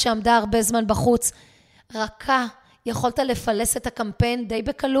חמאה שעמדה הרבה זמן בחוץ, רכה, יכולת לפלס את הקמפיין די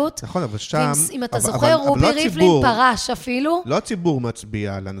בקלות. נכון, אבל שם... אם אתה זוכר, רובי ריבלין פרש אפילו. לא הציבור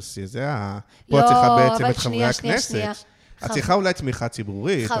מצביע על הנשיא, זה פה את צריכה בעצם את חברי הכנסת. את צריכה אולי תמיכה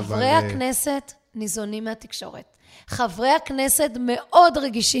ציבורית, חברי הכנסת ניזונים מהתקשורת. חברי הכנסת מאוד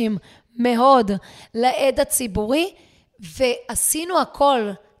רגישים, מאוד, לעד הציבורי, ועשינו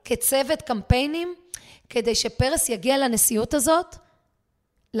הכל כצוות קמפיינים, כדי שפרס יגיע לנשיאות הזאת,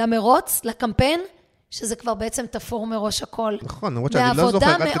 למרוץ, לקמפיין, שזה כבר בעצם תפור מראש הכל. נכון, למרות שאני לא זוכר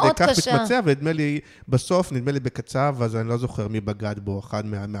עד כדי כך מתמצא, ונדמה לי בסוף, נדמה לי בקצב, אז אני לא זוכר מי בגד בו, אחד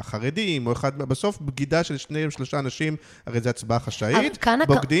מהחרדים, או אחד, בסוף בגידה של 2-3 אנשים, הרי זה הצבעה חשאית,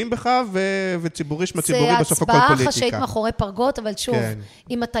 בוגדים בך, וציבורי בסוף הכל פוליטיקה. זה הצבעה חשאית מאחורי פרגות, אבל שוב,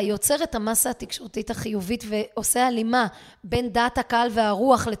 אם אתה יוצר את המסה התקשורתית החיובית, ועושה הלימה בין דעת הקהל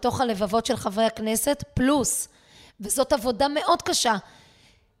והרוח לתוך הלבבות של חברי הכנסת, פלוס, וזאת עבודה מאוד קשה,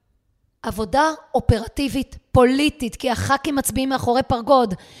 עבודה אופרטיבית, פוליטית, כי הח"כים מצביעים מאחורי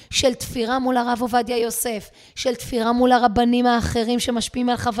פרגוד, של תפירה מול הרב עובדיה יוסף, של תפירה מול הרבנים האחרים שמשפיעים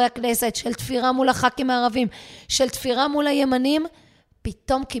על חברי הכנסת, של תפירה מול הח"כים הערבים, של תפירה מול הימנים,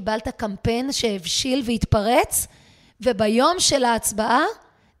 פתאום קיבלת קמפיין שהבשיל והתפרץ, וביום של ההצבעה,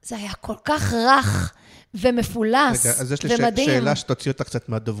 זה היה כל כך רך ומפולס ומדהים. אז יש לי שאלה שתוציא אותך קצת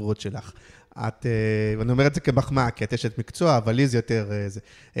מהדוברות שלך. ואני אומר את זה כמחמאה, כי את אשת מקצוע, אבל לי זה יותר...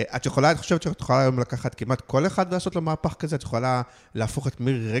 את חושבת שאת יכולה היום לקחת כמעט כל אחד ולעשות לו מהפך כזה? את יכולה להפוך את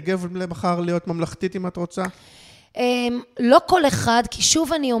מירי רגב למחר להיות ממלכתית אם את רוצה? לא כל אחד, כי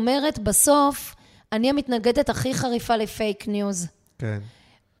שוב אני אומרת, בסוף, אני המתנגדת הכי חריפה לפייק ניוז. כן.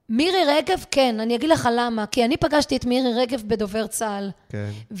 מירי רגב, כן, אני אגיד לך למה, כי אני פגשתי את מירי רגב בדובר צה"ל, כן.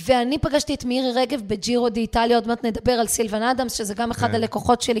 ואני פגשתי את מירי רגב בג'ירו די איטליה, עוד מעט נדבר על סילבן אדמס, שזה גם אחד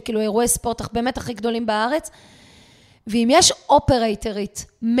הלקוחות שלי, כאילו אירועי ספורט באמת הכי גדולים בארץ, ואם יש אופרייטרית,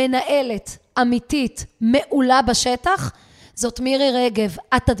 מנהלת, אמיתית, מעולה בשטח, זאת מירי רגב.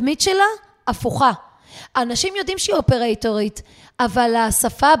 התדמית שלה הפוכה. אנשים יודעים שהיא אופרייטורית, אבל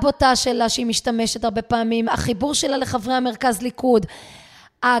השפה הבוטה שלה שהיא משתמשת הרבה פעמים, החיבור שלה לחברי המרכז ליכוד,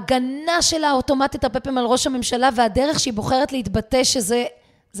 ההגנה שלה האוטומטית הרבה פעמים על ראש הממשלה, והדרך שהיא בוחרת להתבטא שזה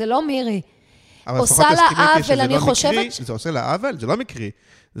לא מירי. עושה לה עוול, אני חושבת... זה עושה לה עוול? זה לא מקרי.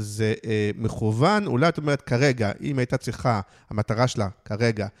 זה מכוון, אולי את אומרת כרגע, אם הייתה צריכה, המטרה שלה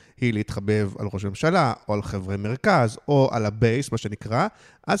כרגע היא להתחבב על ראש הממשלה, או על חברי מרכז, או על הבייס, מה שנקרא,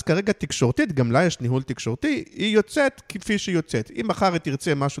 אז כרגע תקשורתית, גם לה יש ניהול תקשורתי, היא יוצאת כפי שהיא יוצאת. אם מחר היא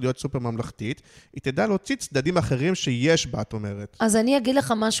תרצה משהו להיות סופר ממלכתית, היא תדע להוציא צדדים אחרים שיש בה, את אומרת. אז אני אגיד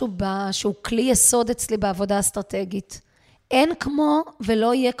לך משהו שהוא כלי יסוד אצלי בעבודה אסטרטגית. אין כמו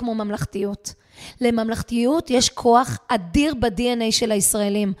ולא יהיה כמו ממלכתיות. לממלכתיות יש כוח אדיר ב-DNA של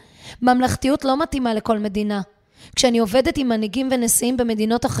הישראלים. ממלכתיות לא מתאימה לכל מדינה. כשאני עובדת עם מנהיגים ונשיאים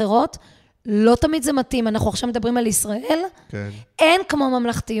במדינות אחרות, לא תמיד זה מתאים. אנחנו עכשיו מדברים על ישראל. כן. אין כמו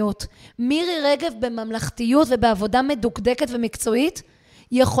ממלכתיות. מירי רגב בממלכתיות ובעבודה מדוקדקת ומקצועית,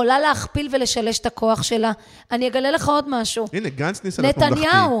 יכולה להכפיל ולשלש את הכוח שלה. אני אגלה לך עוד משהו. הנה, גנץ ניסה להיות ממלכתי.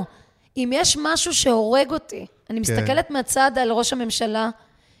 נתניהו, אם יש משהו שהורג אותי, אני מסתכלת מהצד על ראש הממשלה,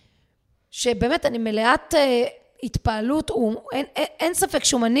 שבאמת אני מלאת התפעלות, אין ספק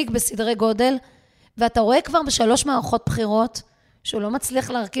שהוא מנהיג בסדרי גודל, ואתה רואה כבר ב3 מערכות בחירות, שהוא לא מצליח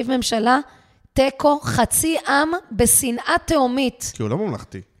להרכיב ממשלה, תיקו, חצי עם בשנאה תאומית. כי הוא לא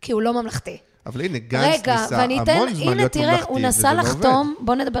ממלכתי. כי הוא לא ממלכתי. אבל הנה, גנץ ניסה המון זמן להיות ממלכתי, הנה תראה, הוא נסה לחתום,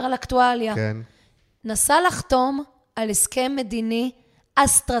 בוא נדבר על אקטואליה. כן. נסה לחתום על הסכם מדיני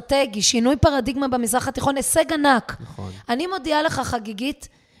אסטרטגי, שינוי פרדיגמה במזרח התיכון, הישג ענק. נכון. אני מודיעה לך חגיגית,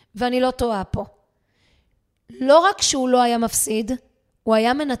 ואני לא טועה פה. לא רק שהוא לא היה מפסיד, הוא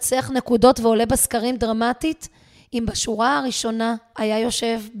היה מנצח נקודות ועולה בסקרים דרמטית, אם בשורה הראשונה היה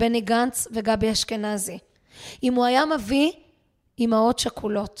יושב בני גנץ וגבי אשכנזי. אם הוא היה מביא אמהות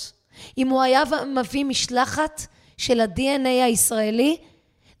שכולות. אם הוא היה מביא משלחת של ה-DNA הישראלי,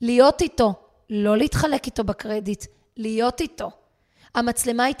 להיות איתו, לא להתחלק איתו בקרדיט, להיות איתו.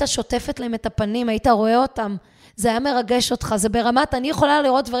 המצלמה הייתה שוטפת להם את הפנים, היית רואה אותם, זה היה מרגש אותך, זה ברמת, אני יכולה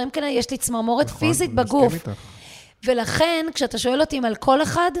לראות דברים כאלה, יש לי צמרמורת פיזית בגוף. ולכן, כשאתה שואל אותי על כל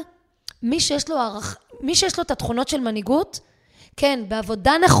אחד, מי שיש לו את התכונות של מנהיגות, כן,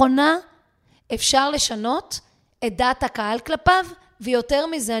 בעבודה נכונה, אפשר לשנות את דעת הקהל כלפיו, ויותר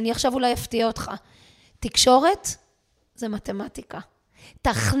מזה, אני עכשיו אולי אפתיע אותך. תקשורת, זה מתמטיקה.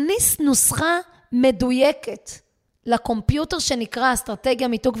 תכניס נוסחה מדויקת לקומפיוטר שנקרא אסטרטגיה,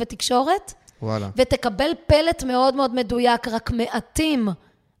 מיתוג ותקשורת, וואלה. ותקבל פלט מאוד מאוד מדויק, רק מעטים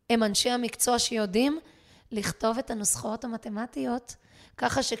הם אנשי המקצוע שיודעים לכתוב את הנוסחאות המתמטיות,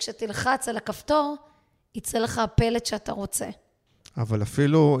 ככה שכשתלחץ על הכפתור, יצא לך הפלט שאתה רוצה. אבל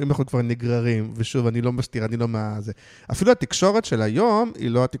אפילו, אם אנחנו כבר נגררים, ושוב, אני לא מסתיר, אני לא מה זה, אפילו התקשורת של היום, היא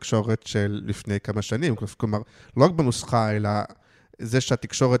לא התקשורת של לפני כמה שנים, כלומר, לא רק בנוסחה, אלא זה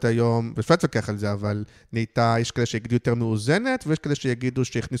שהתקשורת היום, אפשר להתווכח על זה, אבל נהייתה, יש כאלה שיגידו יותר מאוזנת, ויש כאלה שיגידו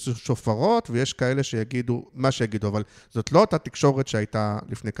שהכניסו שופרות, ויש כאלה שיגידו מה שיגידו, אבל זאת לא אותה תקשורת שהייתה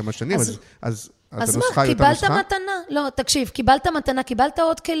לפני כמה שנים, אז מה, קיבלת מתנה? לא, תקשיב, קיבלת מתנה, קיבלת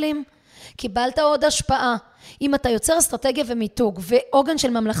עוד כלים, קיבלת עוד השפעה. אם אתה יוצר אסטרטגיה ומיתוג, ועוגן של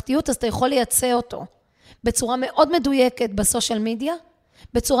ממלכתיות, אז אתה יכול לייצא אותו. בצורה מאוד מדויקת בסושיאל מדיה,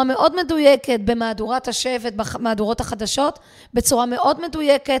 בצורה מאוד מדויקת במהדורת השבט, במהדורות החדשות, בצורה מאוד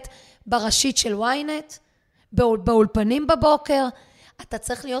מדויקת בראשית של ynet, באולפנים בבוקר. אתה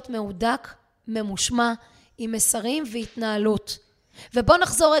צריך להיות מהודק, ממושמע, עם מסרים והתנהלות. ובוא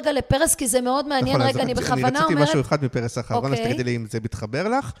נחזור רגע לפרס, כי זה מאוד מעניין. רגע, אני בכוונה אומרת... אני רציתי משהו אחד מפרס האחרון, אז תגידי לי אם זה מתחבר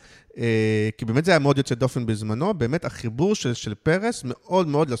לך, כי באמת זה היה מאוד יוצא דופן בזמנו, באמת החיבור של פרס מאוד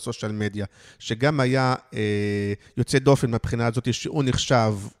מאוד לסושיאל מדיה, שגם היה יוצא דופן מבחינה הזאת, שהוא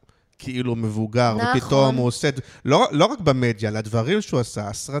נחשב כאילו מבוגר, ופתאום הוא עושה, לא רק במדיה, לדברים שהוא עשה,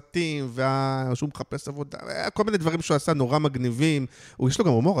 הסרטים, שהוא מחפש עבודה, כל מיני דברים שהוא עשה נורא מגניבים, יש לו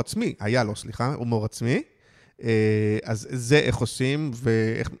גם הומור עצמי, היה לו, סליחה, הומור עצמי, אז זה איך עושים,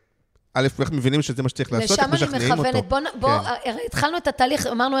 ואיך מבינים שזה מה שצריך לעשות, איך משכנעים אותו. לשם אני מכוונת, התחלנו את התהליך,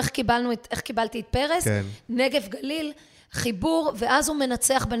 אמרנו איך קיבלתי את פרס, נגב גליל, חיבור, ואז הוא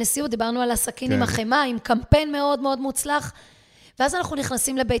מנצח בנשיאות, דיברנו על הסכין עם החמה, עם קמפיין מאוד מאוד מוצלח, ואז אנחנו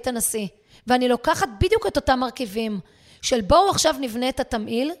נכנסים לבית הנשיא, ואני לוקחת בדיוק את אותם מרכיבים, של בואו עכשיו נבנה את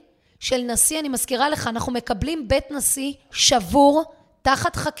התמהיל, של נשיא, אני מזכירה לך, אנחנו מקבלים בית נשיא שבור,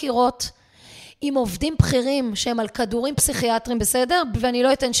 תחת חקירות, עם עובדים בכירים שהם על כדורים פסיכיאטרים, בסדר? ואני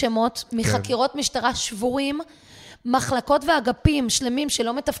לא אתן שמות, מחקירות משטרה שבורים, מחלקות ואגפים שלמים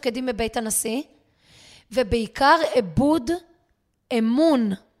שלא מתפקדים בבית הנשיא, ובעיקר עיבוד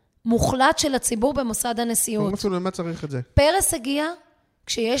אמון מוחלט של הציבור במוסד הנשיאות. אפילו למה צריך את זה? פרס הגיע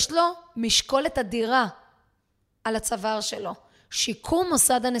כשיש לו משקולת אדירה על הצוואר שלו. שיקום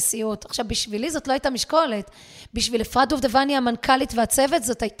מוסד הנשיאות. עכשיו, בשבילי זאת לא הייתה משקולת. בשביל אפרת דובדבני, המנכ"לית והצוות,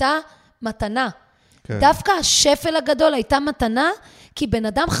 זאת הייתה מתנה. כן. דווקא השפל הגדול הייתה מתנה, כי בן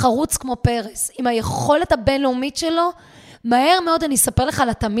אדם חרוץ כמו פרס, עם היכולת הבינלאומית שלו, מהר מאוד אני אספר לך על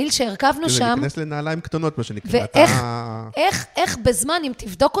התמיל שהרכבנו שם. להיכנס לנעליים קטנות, מה שנקרא. ואיך בזמן, אם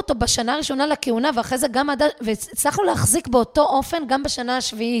תבדוק אותו בשנה הראשונה לכהונה, ואחרי זה גם והצלחנו להחזיק באותו אופן, גם בשנה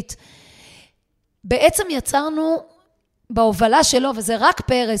השביעית. בעצם יצרנו בהובלה שלו, וזה רק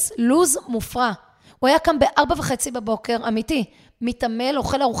פרס, לוז מופרע. הוא היה קם ב4:30 בבוקר, אמיתי, מתעמל,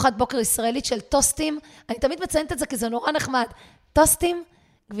 אוכל ארוחת בוקר ישראלית של טוסטים, אני תמיד מציינת את זה כי זה נורא נחמד, טוסטים,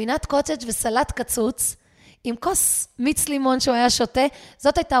 גבינת קוטג' וסלט קצוץ, עם כוס מיץ לימון שהוא היה שותה,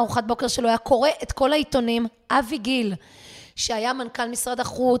 זאת הייתה ארוחת בוקר שלו, היה קורא את כל העיתונים, אבי גיל, שהיה מנכ"ל משרד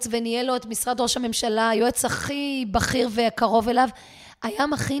החוץ, וניהל לו את משרד ראש הממשלה, היועץ הכי בכיר וקרוב אליו, היה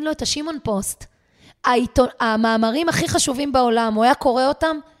מכין לו את השימון פוסט, המאמרים הכי חשובים בעולם, הוא היה קורא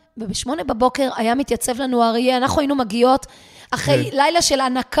אותם, וב8 בבוקר היה מתייצב לנו אריה, אנחנו היינו מגיעות, אחרי לילה של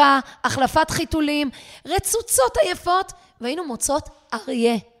ענקה, החלפת חיתולים, רצוצות עייפות, והיינו מוצאות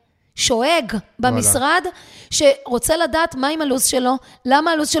אריה, שואג במשרד, שרוצה לדעת מה עם הלו"ז שלו,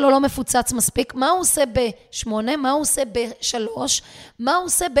 למה הלו"ז שלו לא מפוצץ מספיק, מה הוא עושה ב8, מה הוא עושה ב3, מה הוא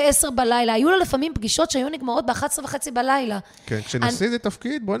עושה ב10 בלילה. היו לו לפעמים פגישות שהיו נגמרות ב11:30 בלילה. כן, כשנשיא זה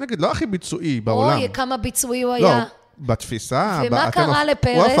תפקיד, בואי נגיד, לא הכי ביצועי בעולם. אוי, כמה ביצועי הוא היה. בתפיסה, ומה קרה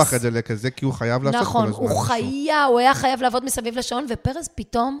לפרס? הוא הפך את זה לכזה, כי הוא חייב לעשות כל הזמן. נכון, הוא היה חייב לעבוד מסביב לשעון, ופרס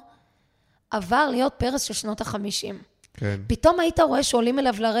פתאום עבר להיות פרס של שנות ה-50. כן. פתאום היית רואה שעולים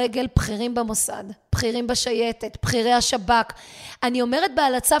אליו לרגל בכירים במוסד, בכירים בשייטת, בכירי השב"כ. אני אומרת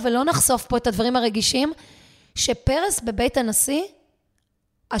בהלצה, ולא נחשוף פה את הדברים הרגישים, שפרס בבית הנשיא,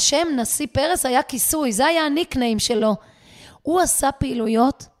 השם נשיא פרס היה כיסוי, זה היה הניקניים שלו. הוא עשה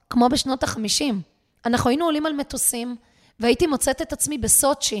פעילויות כמו בשנות ה-50. אנחנו היינו עולים על מטוסים, והייתי מוצאת את עצמי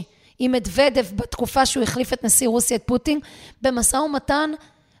בסוצ'י, עם מדוודב בתקופה שהוא החליף את נשיא רוסיה, את פוטין, במשא ומתן,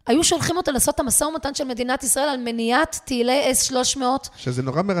 היו שולחים אותו לעשות את המשא ומתן של מדינת ישראל על מניעת טילי S-300 שזה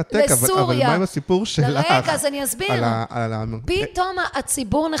נורא מרתק, אבל מה עם הסיפור שלך? לרגע, אז אני אסביר. פתאום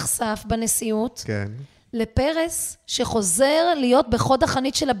הציבור נחשף בנשיאות, כן. לפרס שחוזר להיות בחוד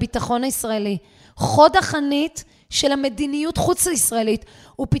החנית של הביטחון הישראלי. חוד החנית של המדיניות חוץ הישראלית.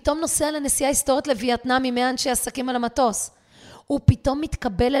 הוא פתאום נוסע לנסיעה היסטורית לווייטנאם עם 100 אנשי עסקים על המטוס. הוא פתאום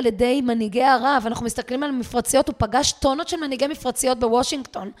מתקבל על ידי מנהיגי ערב, אנחנו מסתכלים על מפרציות, הוא פגש טונות של מנהיגי מפרציות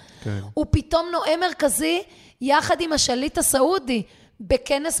בוושינגטון. כן. הוא פתאום נואם מרכזי יחד עם השליט הסעודי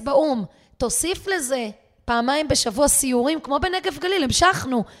בכנס באום. תוסיף לזה פעמיים בשבוע סיורים, כמו בנגב גליל,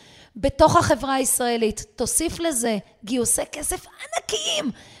 המשכנו, בתוך החברה הישראלית. תוסיף לזה גיוסי כסף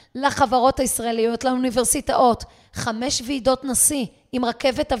ענקיים לחברות הישראליות, לאוניברסיטאות. 5 ועידות נשיא, עם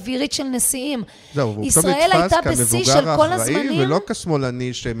רכבת אווירית של נשיאים. זהו, ישראל הייתה בשיא של כל הזמנים. ולא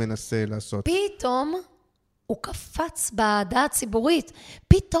כשמאלני שמנסה לעשות. פתאום הוא קפץ בעדה הציבורית.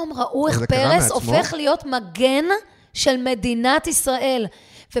 פתאום ראו איך פרס הופך להיות מגן של מדינת ישראל.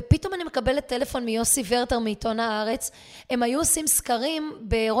 ופתאום אני מקבלת טלפון מיוסי ורטר מעיתון הארץ. הם היו עושים סקרים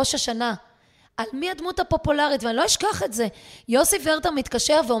בראש השנה. על מי הדמות הפופולרית, ואני לא אשכח את זה. יוסי ורטר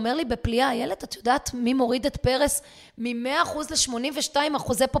מתקשר ואומר לי בפליאה, איילת, את יודעת מי מוריד את פרס מ-100%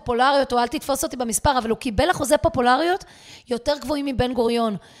 ל-82% פופולריות, או אל תתפוס אותי במספר, אבל הוא קיבל אחוזי פופולריות יותר גבוהים מבן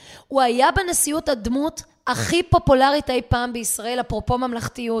גוריון. הוא היה בנשיאות הדמות הכי פופולרית אי פעם בישראל, אפרופו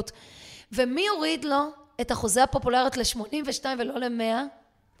ממלכתיות. ומי הוריד לו את אחוזי הפופולריות ל-82 ולא ל-100?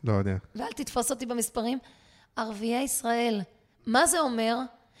 לא יודע. ואל תתפוס אותי במספרים. ערביי ישראל. מה זה אומר?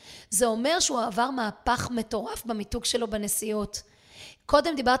 זה אומר שהוא עבר מהפך מטורף במיתוג שלו בנשיאות.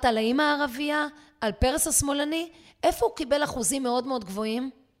 קודם דיברת על האמא הערבייה, על פרס השמאלני. איפה הוא קיבל אחוזים מאוד מאוד גבוהים?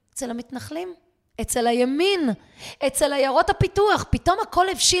 אצל המתנחלים. אצל הימין. אצל עיירות הפיתוח. פתאום הכל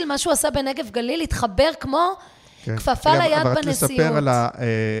הבשיל, מה שהוא עשה בנגב גליל, התחבר כמו כפפה ליד בנשיאות. אבל רק לספר על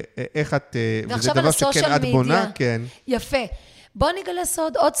איך את, וזה דבר שכן את בונה, כן. יפה. בוא נגלה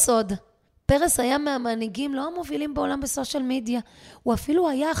סוד, עוד סוד. פרס היה מהמנהיגים לא המובילים בעולם בסושיאל מדיה. הוא אפילו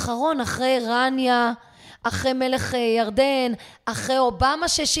היה אחרון אחרי רניה, אחרי מלך ירדן, אחרי אובמה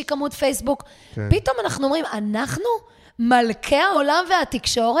שהשיק עמוד פייסבוק. כן. פתאום אנחנו אומרים, אנחנו מלכי העולם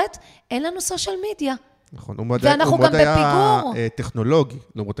והתקשורת, אין לנו סושיאל מדיה. נכון, הוא מאוד היה טכנולוגי,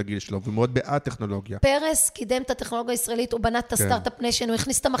 למרות הגיל שלו, ומאוד בעד טכנולוגיה. פרס קידם את הטכנולוגיה הישראלית, הוא בנה את הסטארט-אפ ניישן, הוא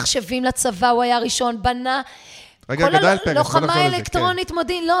הכניס את המחשבים לצבא, הוא היה הראשון, בנה רגע, גדל פרס, לוחמה אלקטרונית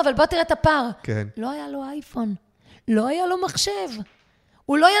מודיעין, לא, אבל בוא תראה את הפער. כן. לא היה לו אייפון, לא היה לו מחשב,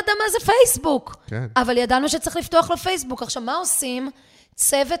 הוא לא ידע מה זה פייסבוק, כן. אבל ידענו שצריך לפתוח לו פייסבוק. עכשיו, מה עושים?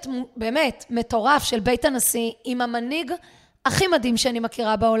 צוות באמת מטורף של בית הנשיא, עם המנהיג הכי מדהים שאני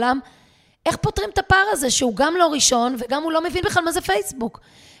מכירה בעולם, איך פותרים את הפער הזה, שהוא גם לא ראשון, וגם הוא לא מבין בכלל מה זה פייסבוק.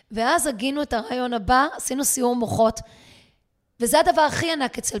 ואז הגינו את הרעיון הבא, עשינו סיור מוחות, וזה הדבר הכי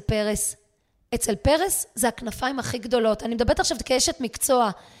ענק אצל פרס. אצל פרס זה הכנפיים הכי גדולות. אני מדברת עכשיו כאשת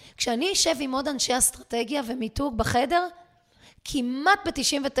מקצוע. כשאני אשב עם עוד אנשי אסטרטגיה ומיתוג בחדר, כמעט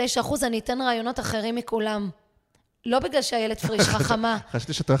ב-99% אני אתן רעיונות אחרים מכולם. לא בגלל שהילד פריש חכמה.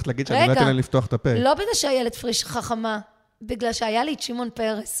 חשבתי שאת הולכת להגיד שאני לא אתן להם לפתוח את הפה. לא בגלל שהילד פריש חכמה. בגלל שהיה לי את שמעון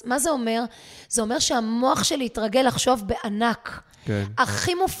פרס. מה זה אומר? זה אומר שהמוח שלי התרגל לחשוב בענק. כן.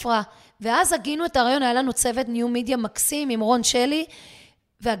 הכי מופרע. ואז הגינו את הרעיון, היה לנו צוות ניו מידיה מקסים עם רון שלי,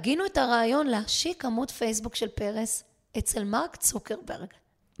 והגינו את הרעיון להשיק עמוד פייסבוק של פרס אצל מרק צוקרברג,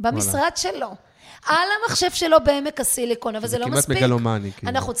 במשרד שלו, על המחשב שלו בעמק הסיליקון, אבל זה לא מספיק. זה כמעט מגלומני.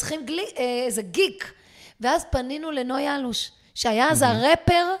 אנחנו צריכים איזה גיק. ואז פנינו לנוי אלוש, שהיה אז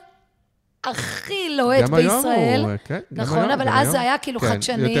הרפר הכי לוהט בישראל. נכון, אבל אז זה היה כאילו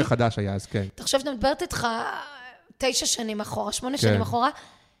חדשני. יותר חדש היה אז, כן. תחשוב, אני מדברת איתך 9 שנים אחורה, 8 שנים אחורה,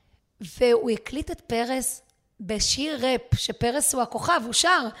 והוא הקליט את פרס בשיר רפ, שפרס הוא הכוכב, הוא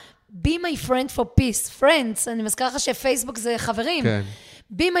שר, Be my friend for peace, friends, אני מזכיר לך שפייסבוק זה חברים. כן.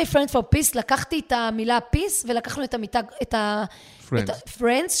 Be my friend for peace, לקחתי את המילה peace, ולקחנו את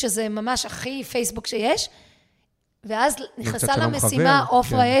friends, שזה ממש הכי פייסבוק שיש, ואז נכנסה למשימה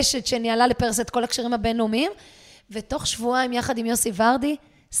אופרה אשת, שניהלה לפרס את כל הקשרים הבינלאומיים, ותוך שבועיים יחד עם יוסי ורדי,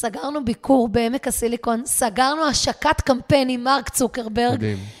 סגרנו ביקור בעמק הסיליקון, סגרנו השקת קמפיין עם מרק צוקרברג,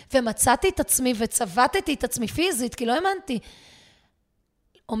 מדהים. ומצאתי את עצמי וצבטתי את עצמי פיזית, כי לא האמנתי.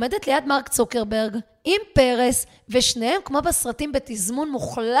 עומדת ליד מרק צוקרברג עם פרס, ושניהם כמו בסרטים בתזמון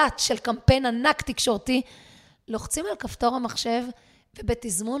מוחלט של קמפיין ענק תקשורתי, לוחצים על כפתור המחשב,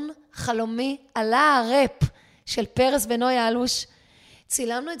 ובתזמון חלומי עלה הרפ של פרס ונוי אלוש,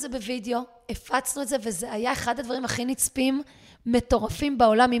 צילמנו את זה בווידאו, הפצנו את זה, וזה היה אחד הדברים הכי נצפים, מטורפים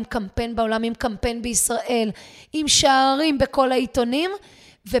בעולם, עם קמפיין בעולם, עם קמפיין בישראל, עם שערים בכל העיתונים,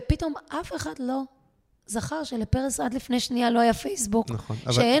 ופתאום אף אחד לא זכר שלפרס עד לפני שנייה לא היה פייסבוק, נכון,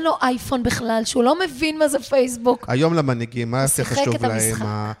 שאין לו אייפון בכלל, שהוא לא מבין מה זה פייסבוק. היום למנהיגים, מה יותר חשוב להם,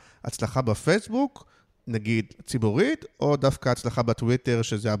 ההצלחה בפייסבוק, נגיד ציבורית, או דווקא הצלחה בטוויטר,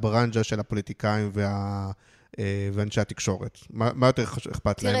 שזה הברנג'ה של הפוליטיקאים ואנשי התקשורת? מה יותר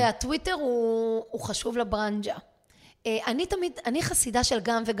אכפת להם? תראה, הטוויטר הוא חשוב לברנג'ה. אני חסידה של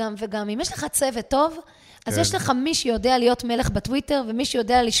גם וגם וגם. אם יש לך צוות טוב, אז יש לך מי שיודע להיות מלך בטוויטר, ומי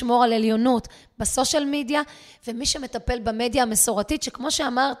שיודע לשמור על עליונות בסושיאל מדיה, ומי שמטפל במדיה המסורתית, שכמו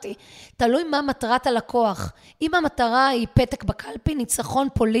שאמרתי, תלוי מה מטרת הלקוח. אם המטרה היא פתק בקלפי, ניצחון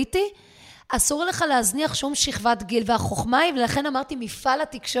פוליטי, אסור לך להזניח שום שכבת גיל, והחוכמה היא, ולכן אמרתי מפעל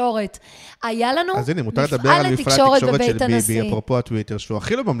התקשורת. היה לנו אז הנה, מותר לדבר על מפעל התקשורת של ביבי, אפרופו הטוויטר, שהוא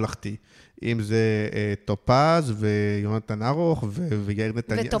הכי לא ממלכתי. אם זה טופז ויונתן ארוך ויאיר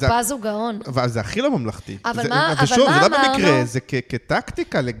נתניהו. וטופז הוא גאון. אבל זה הכי לא ממלכתי. אבל מה אמרנו? ושוב, זה לא במקרה, זה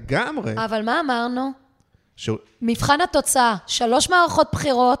כטקטיקה לגמרי. אבל מה אמרנו? מבחן התוצאה, 3 מערכות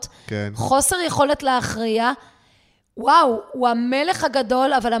בחירות, חוסר יכולת להכריע, וואו, הוא המלך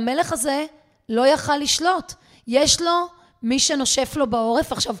הגדול, אבל המלך הזה לא יכל לשלוט. יש לו מי שנושף לו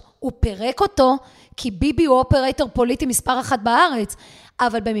בעורף. עכשיו, הוא פירק אותו, כי ביבי הוא אופרייטור פוליטי מספר אחת בארץ,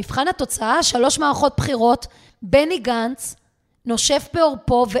 אבל במבחן התוצאה, 3 מערכות בחירות, בני גנץ נושף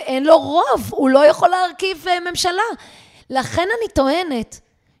בעורפו, ואין לו רוב, הוא לא יכול להרכיב ממשלה. לכן אני טוענת,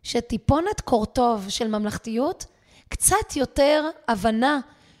 שטיפונת קורטוב של ממלכתיות, קצת יותר הבנה,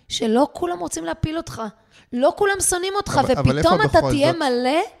 שלא כולם רוצים להפיל אותך, לא כולם שונאים אותך, ופתאום אתה תהיה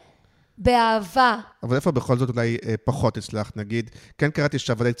מלא באהבה. אבל איפה בכל זאת אולי פחות הצלח, נגיד, כן קראתי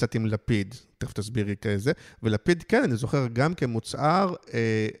שעבדתי קצת עם לפיד, תכף תסבירי כזה, ולפיד כן, אני זוכר גם כמוצר,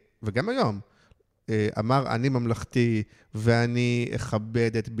 וגם היום, אמר, אני ממלכתי, ואני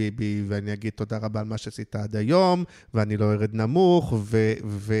אכבד את ביבי, ואני אגיד תודה רבה על מה שעשית עד היום, ואני לא ארד נמוך,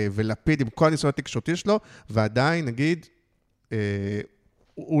 ולפיד עם כל הניסיון התקשורתי שלו, ועדיין, נגיד,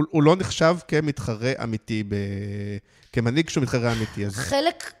 הוא לא נחשב כמתחרה אמיתי, כמנהיג שהוא מתחרה אמיתי.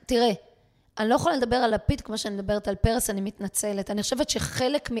 חלק, תראה, אני לא יכולה לדבר על לפיד כמו שאני מדברת על פרס, אני מתנצלת. אני חושבת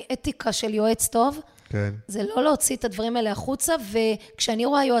שחלק מאתיקה של יועץ טוב, כן. זה לא להוציא את הדברים האלה החוצה, וכשאני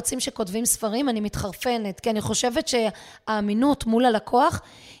רואה יועצים שכותבים ספרים, אני מתחרפנת, כי אני חושבת שהאמינות מול הלקוח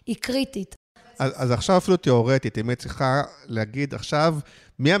היא קריטית. אז עכשיו אפילו תיאורטית, אם היא צריכה להגיד עכשיו,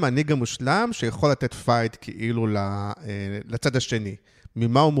 מי המנהיג המושלם שיכול לתת פייט כאילו לצד השני?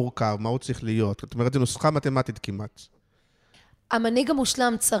 ממה הוא מורכב, מה הוא צריך להיות? זאת אומרת, זו נוסחה מתמטית כמעט. המנהיג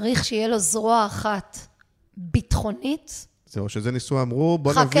המושלם צריך שיהיה לו זרוע אחת ביטחונית. זהו, שזה ניסו אמרו,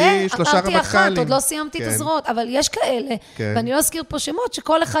 בוא נביא 3 רמטכ"לים. חכה, אמרתי אחת, עוד לא סיימתי את הזרועות, אבל יש כאלה, ואני לא אזכיר פה שמות,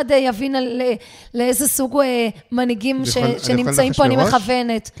 שכל אחד יבין לאיזה סוג מנהיגים שנמצאים פה, אני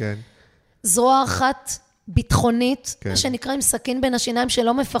מכוונת. כן. זרוע אחת ביטחונית, מה שנקרא עם סכין בין השיניים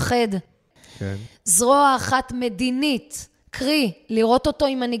שלא מפחד. כן. זרוע אחת מדינית, קרי, לראות אותו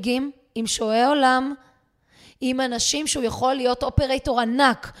עם מנהיגים, עם שועי עולם, עם אנשים שהוא יכול להיות אופרייטור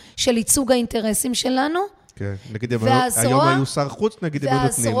ענק של ייצוג האינטרסים שלנו. כן, נגיד היום היו שר חוץ, נגיד הם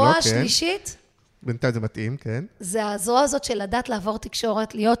נותנים, לא? והזרוע השלישית, בינתיים זה מתאים, כן. זה הזרוע הזאת של לדעת לעבור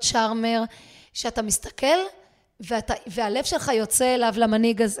תקשורת, להיות שרמר, שאתה מסתכל, והלב שלך יוצא אליו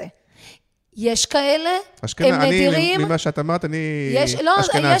למנהיג הזה. יש כאלה, הם נדירים. ממה שאת אמרת, אני אשכנזי. לא,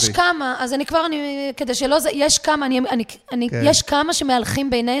 יש כמה, אז אני כבר, כדי שלא זה, יש כמה, יש כמה שמהלכים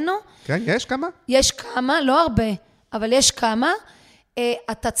בינינו. כן, יש כמה? יש כמה, לא הרבה, אבל יש כמה.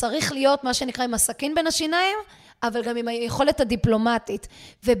 אתה צריך להיות, מה שנקרא, עם הסכין בין השיניים, אבל גם עם היכולת הדיפלומטית.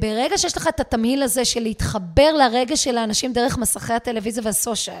 וברגע שיש לך את התמהיל הזה של להתחבר לרגש של האנשים דרך מסכי הטלוויזיה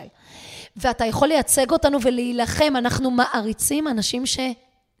והסושיאל, ואתה יכול לייצג אותנו ולהילחם, אנחנו מעריצים אנשים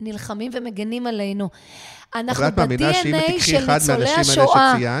נלחמים ומגנים עלינו. אנחנו ב-DNA של ניצולי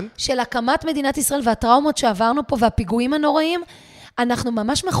השואה, של הקמת מדינת ישראל והטראומות שעברנו פה והפיגועים הנוראים, אנחנו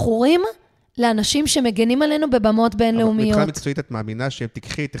ממש מכורים לאנשים שמגנים עלינו בבמות בינלאומיות. מבחינה מקצועית את מאמינה שהם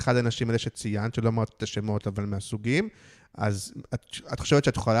תיקחי את אחד האנשים האלה שציינת, שלא אמרת את השמות אבל מהסוגים, אז את חושבת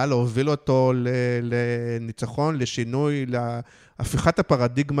שאת יכולה להוביל אותו לניצחון, לשינוי, להפיכת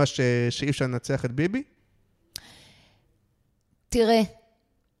הפרדיגמה שאי אפשר לנצח את ביבי? תראה,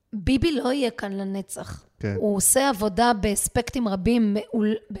 ביבי לא יהיה כאן לנצח. כן. הוא עושה עבודה באספקטים רבים,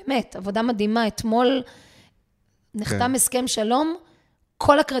 באמת, עבודה מדהימה. אתמול נחתם הסכם שלום,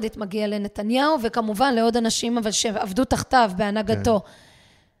 כל הקרדיט מגיע לנתניהו, וכמובן לעוד אנשים אבל שעבדו תחתיו בהנהגתו.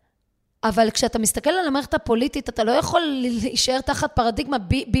 כן. אבל כשאתה מסתכל על המערכת הפוליטית, אתה לא יכול להישאר תחת פרדיגמה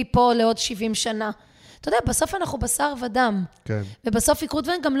ביבי פה לעוד 70 שנה. אתה יודע, בסוף אנחנו בשר ודם. כן. ובסוף יקרו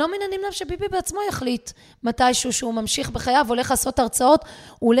דברים, גם לא מנענים לב שביבי בעצמו יחליט מתישהו שהוא ממשיך בחייו, הולך לעשות הרצאות,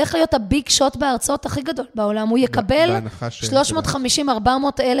 הוא הולך להיות הביג שוט בהרצאות הכי גדול בעולם, הוא יקבל 350-400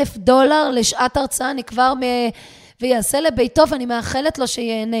 אלף דולר לשעת הרצאה, נקבר ויעשה לביתו, ואני מאחלת לו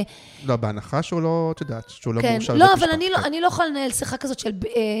שיהנה. לא, בהנחה שהוא לא, את יודעת, שהוא לא מורשע. לא, אבל אני לא יכולה לנהל שיחה כזאת של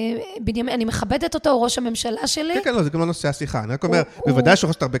בנימין, אני מכבדת אותו, הוא ראש הממשלה שלי. כן, לא, זה גם לא נושא השיחה. אני רק אומר, בוודאי שהוא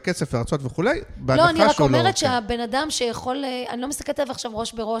חושבת הרבה כסף והרצות וכולי, לא, אני רק אומרת שהבן אדם שיכול, אני לא מסתכלת עליו עכשיו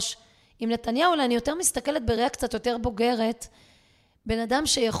ראש בראש עם נתניהו, אלא אני יותר מסתכלת בראייה קצת יותר בוגרת, בן אדם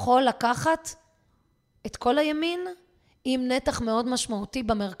שיכול לקחת את כל הימין עם נתח מאוד משמעותי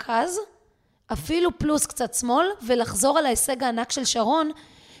במרכז, אפילו פלוס קצת שמאל, ולחזור על ההישג הענק של שרון,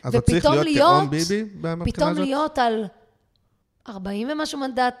 ופתאום להיות על 40 ומשהו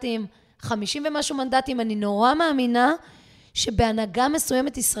מנדטים, 50 ומשהו מנדטים, אני נורא מאמינה שבהנהגה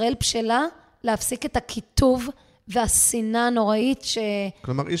מסוימת ישראל בשלה להפסיק את הכיתוב והשנאה הנוראית שחלחלה אצלנו.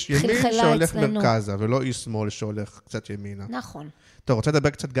 כלומר, איש ימין שהולך מרכזה, ולא איש שמאל שהולך קצת ימינה. נכון. טוב, רוצה לדבר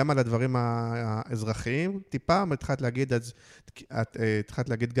קצת גם על הדברים האזרחיים, טיפה, אבל התחלת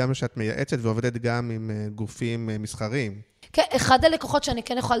להגיד גם שאת מייעצת ועובדת גם עם גופים מסחריים. כן, אחד הלקוחות שאני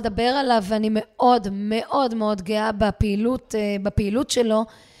כן יכולה לדבר עליו, ואני מאוד מאוד מאוד גאה בפעילות שלו,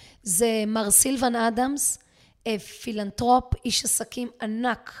 זה מר סילבן אדמס, פילנטרופ, איש עסקים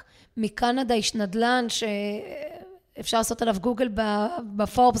ענק מקנדה, איש נדל"ן, שאפשר לעשות עליו גוגל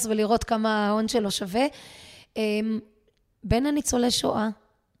בפורבס ולראות כמה ההון שלו שווה. בין הניצולי שואה,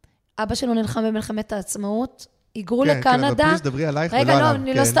 אבא שלו נלחם במלחמת העצמאות, היגרו לקנדה. כן, אבל פליז דברי עלייך ולא עליו.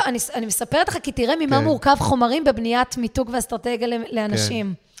 רגע, לא, אני מספרת לך, כי תראה ממה מורכב חומרים בבניית מיתוג ואסטרטגיה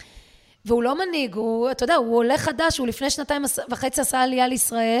לאנשים. והוא לא מנהיג, אתה יודע, הוא עולה חדש, הוא לפני 2.5 עשה עלייה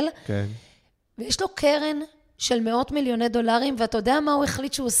לישראל, ויש לו קרן של $100 מיליון, ואתה יודע מה הוא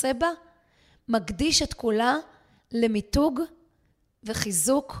החליט שהוא עושה בה? מקדיש את כולה למיתוג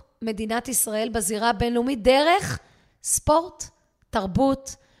וחיזוק מדינת ישראל בזירה הבינלאומית, דרך ספורט,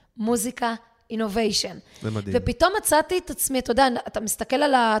 תרבות, מוזיקה, אינוביישן. זה מדהים. ופתאום מצאתי את עצמי, אתה יודע, אתה מסתכל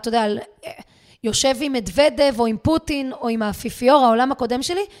על, אתה יודע, יושב עם מדוודב, או עם פוטין, או עם האפיפיור, העולם הקודם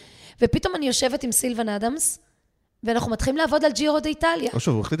שלי, ופתאום אני יושבת עם סילבן אדמס, ואנחנו מתחילים לעבוד על ג'ירו דה איטליה. או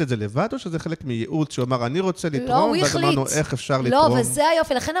שוב, הוא החליט את זה לבד, או שזה חלק מייעוץ, שהוא אמר, אני רוצה לתרום, ואז אמרנו, איך אפשר לתרום? לא, וזה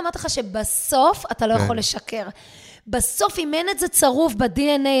היופי, לכן אמרת לך שבסוף אתה לא יכול לשקר. בסוף, אם אין את זה צרוף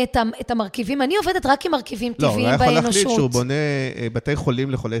ב-DNA, את המרכיבים, אני עובדת רק עם מרכיבים טבעיים באנושות. לא, הוא יכול להחליט שהוא בונה בתי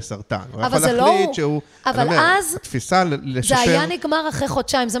חולים לחולי סרטן. הוא יכול להחליט שהוא... אבל אז, התפיסה לשפר... זה היה נגמר אחרי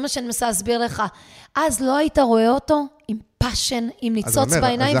חודשיים, זה מה שאני מנסה להסביר לך. אז לא היית רואה אותו עם פשן, עם ניצוץ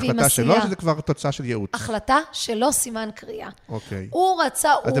בעיניים ועם עשייה. אז זה החלטה שלו, שזה כבר תוצאה של ייעוץ? החלטה שלו, סימן קריאה. אוקיי. הוא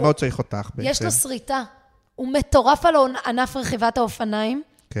רצה... אז למה הוא צריך אותך בעצם? יש לו שריטה. הוא מטורף על ענף רכיבת האופניים.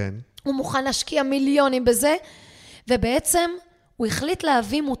 כן. הוא מוכן להשקיע מיליונים בזה. ובעצם הוא החליט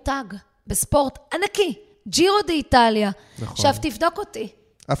להביא מותג בספורט ענקי, ג'ירו דה איטליה. נכון. עכשיו תבדוק אותי.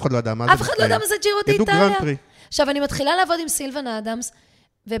 אף אחד לא יודע מה זה. אף אחד לא יודע מה זה ג'ירו דה איטליה. גרנד פרי. עכשיו אני מתחילה לעבוד עם סילבן אדמס,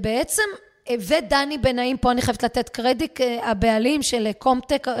 ובעצם, ודני בנאים, פה אני חייבת לתת קרדיט, הבעלים של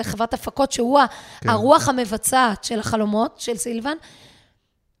קומטק, חברת הפקות, שהוא הרוח המבצעת של החלומות של סילבן,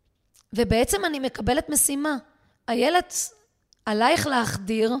 ובעצם אני מקבלת משימה. הילד עלייך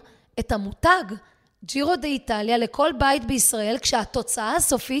להחדיר את המותג, ג'ירו דה איטליה, לכל בית בישראל, כשהתוצאה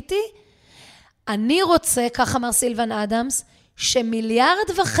הסופית היא, אני רוצה, כך אמר סילבן אדמס, ש1.5 מיליארד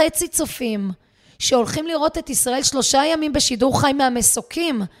צופים, שהולכים לראות את ישראל 3 ימים בשידור חי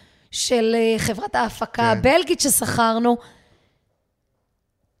מהמסוקים, של חברת ההפקה הבלגית ששכרנו,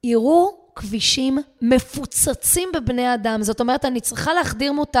 יראו כבישים מפוצצים בבני אדם. זאת אומרת, אני צריכה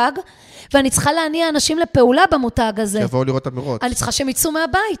להחדיר מותג, ואני צריכה להניע אנשים לפעולה במותג הזה. שיבואו לראות את המרוץ. אני צריכה שהם יצאו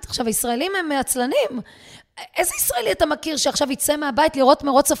מהבית. עכשיו, הישראלים הם מעצלנים. איזה ישראלי אתה מכיר שעכשיו יצא מהבית לראות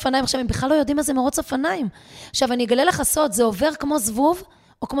מרוץ אופניים? עכשיו, הם בכלל לא יודעים מה זה מרוץ אופניים. עכשיו, אני אגלה לך סוד, זה עובר כמו זבוב,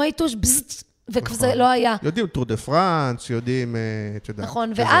 או כמו איתוש, בזט, וזה לא היה. יודעים טור דה פרנס, יודעים,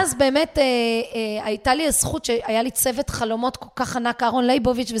 נכון, ואז באמת הייתה לי הזכות שהיה לי צוות חלומות כל כך ענק, אהרון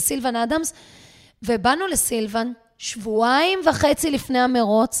לייבוביץ' וסילבן אדמס, ובאנו לסילבן 2.5 שבועות לפני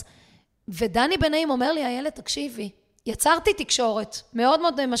המרוץ, ודני בנאים אומר לי, הילד, תקשיבי, יצרתי תקשורת מאוד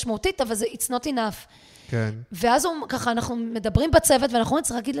מאוד משמעותית, אבל זה it's not enough. כן. ואז ככה אנחנו מדברים בצוות, ואנחנו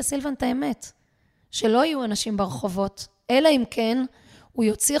צריכים להגיד לסילבן את האמת, שלא יהיו אנשים ברחובות, אלא אם כן, הוא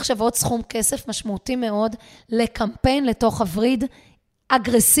יוציא עכשיו עוד סכום כסף משמעותי מאוד לקמפיין לתוך הווריד,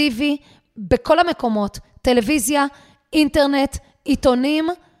 אגרסיבי, בכל המקומות, טלוויזיה, אינטרנט, עיתונים,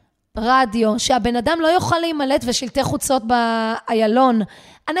 רדיו, שהבן אדם לא יוכל להימלט ושלטי חוצות באיילון,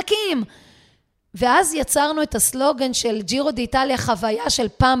 ענקים. ואז יצרנו את הסלוגן של ג'ירו דה איטליה, חוויה של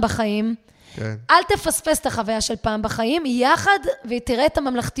פעם בחיים. כן. אל תפספס את החוויה של פעם בחיים, יחד ותראה את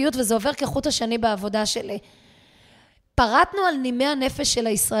הממלכתיות, וזה עובר כחוט השני בעבודה שלי. פרטנו על נימי הנפש של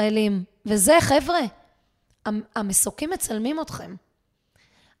הישראלים, וזה, חבר'ה, המסוקים מצלמים אתכם.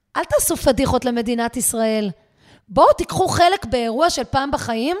 אל תעשו פדיחות למדינת ישראל. בואו תיקחו חלק באירוע של פעם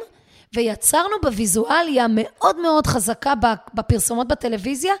בחיים, ויצרנו בוויזואליה מאוד מאוד חזקה בפרסומות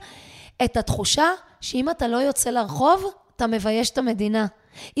בטלוויזיה, את התחושה שאם אתה לא יוצא לרחוב, אתה מבייש את המדינה.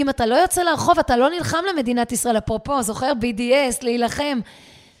 אם אתה לא יוצא לרחוב, אתה לא נלחם למדינת ישראל. אפרופו, זוכר BDS, להילחם.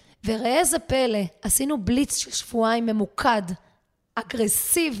 וראה איזה פלא, עשינו בליץ של 2 שבועות ממוקד,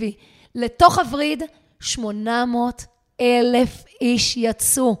 אגרסיבי, לתוך הווריד, 800,000 איש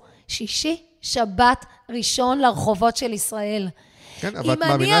יצאו, שישי, שבת, ראשון לרחובות של ישראל. כן, אבל את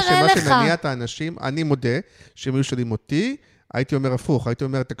מאמינה שמה שמניע את האנשים, אני מודה, שהם היו שואלים אותי, הייתי אומר הפוך, הייתי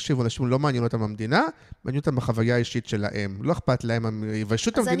אומר, תקשיבו, אנשים לא מעניין אותם המדינה, מעניין אותם החוויה האישית שלהם. לא אכפת להם, הם יבשו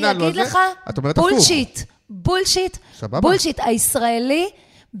את המדינה, לא זה. את אומרת הפוך. בולשיט, הישראלי,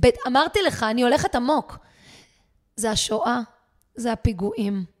 אמרתי לך, אני הולכת עמוק. זה השואה, זה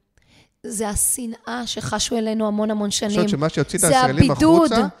הפיגועים, זה השנאה שחשו אלינו המון שנים. אני חושבת שמה שיוציא את הישראלים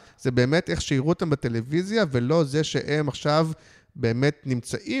החוצה, זה באמת איך שיראו אותם בטלוויזיה, ולא זה שהם עכשיו באמת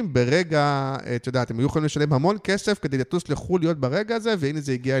נמצאים ברגע, אתה יודע, הם היו יכולים לשלם המון כסף כדי לטוס לחו"ל להיות ברגע הזה, והנה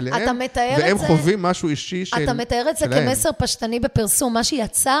זה הגיע אליהם, והם חווים משהו אישי שלהם. אתה מתאר את זה כמסר פשטני בפרסום, מה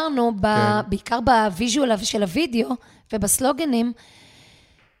שיצרנו, בעיקר בוויז'ואל של הוידאו, ובסלוגנים,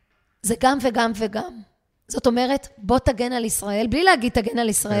 זה גם וגם וגם. זאת אומרת, בוא תגן על ישראל, בלי להגיד תגן על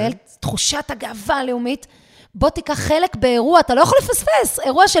ישראל, תחושת הגאווה הלאומית, בוא תיקח חלק באירוע, אתה לא יכול לפספס,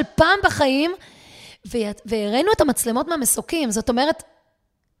 אירוע של פעם בחיים, והראינו את המצלמות מהמסוקים, זאת אומרת,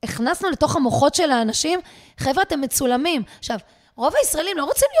 הכנסנו לתוך המוחות של האנשים, חבר'ה, אתם מצולמים. עכשיו, רוב הישראלים לא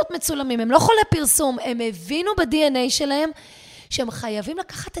רוצים להיות מצולמים, הם לא חולי פרסום, הם הבינו ב-DNA שלהם, שהם חייבים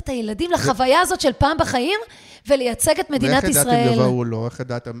לקחת את הילדים לחוויה הזאת של פעם בחיים, ולייצג את מדינת ישראל. ואיך ידעתם יבואו לו? איך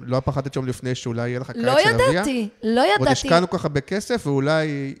ידעתם? לא פחדת שם לפני שאולי יהיה לך קיץ של אביה? לא ידעתי. עוד השקענו ככה בכסף,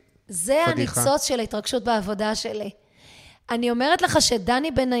 ואולי זה הניצוץ של ההתרגשות בעבודה שלי. אני אומרת לך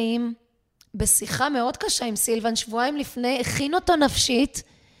שדני בן נעים, בשיחה מאוד קשה עם סילבן, שבועיים לפני, הכין אותו נפשית,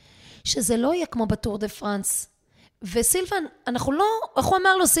 שזה לא יהיה כמו בטור דה פרנס. וסילבן, אנחנו לא, איך הוא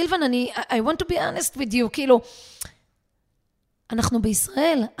אמר לו, סילבן, I want to be honest with you, כאילו, אנחנו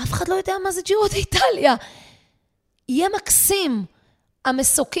בישראל, אף אחד לא יודע מה זה ג'ירו באיטליה. יהיה מקסים.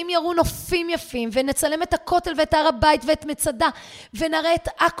 המסוקים יראו נופים יפים, ונצלם את הכותל ואת הר הבית ואת מצדה, ונראה את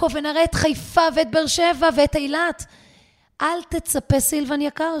עכו, ונראה את חיפה ואת באר שבע ואת אילת. אל תצפה, סילבן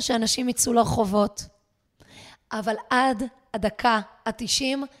יקר, שאנשים יצאו לרחובות. אבל עד הדקה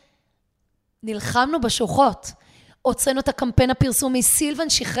ה-90 נלחמנו בשוחות. הוצאנו את הקמפיין הפרסומי, סילבן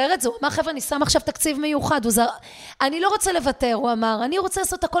שחרר את זה, הוא אמר, חבר'ה, אני שם עכשיו תקציב מיוחד, אני לא רוצה לוותר, הוא אמר, אני רוצה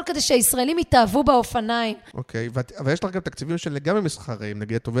לעשות הכל כדי שהישראלים יתאהבו באופניים. אוקיי, אבל יש לך גם תקציבים של לגמרי מסחריים,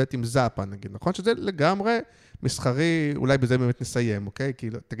 נגיד, את עובדת עם זאפה, נגיד, נכון? שזה לגמרי מסחרי, אולי בזה באמת נסיים, אוקיי? כי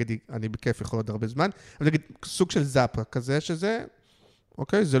תגידי, אני בכיף יכול עוד הרבה זמן, אבל נגיד, סוג של זאפה כזה, שזה,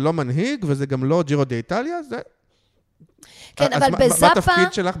 אוקיי, זה לא מנהיג, וזה גם לא ג'ירו דה איטליה, זה... כן, אבל בזאפה... מה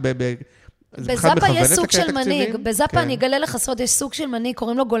התפקיד שלך בזאפה יש סוג של מנהיג, בזאפה אני אגלה לך סוד, יש סוג של מנהיג,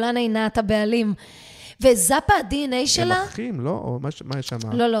 קוראים לו גולן עינת, הבעלים. וזאפה ה-DNA שלה... הם אחים, לא? או מה יש שם?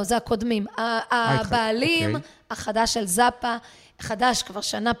 לא, זה הקודמים. הבעלים החדש של זאפה, חדש כבר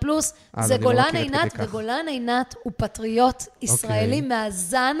שנה פלוס, זה גולן עינת, וגולן עינת הוא פטריוט ישראלי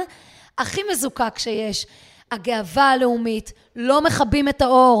מהזן הכי מזוקק שיש. הגאווה הלאומית, לא מכבים את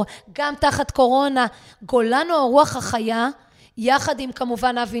האור, גם תחת קורונה, גולן הוא הרוח החיה, יחד עם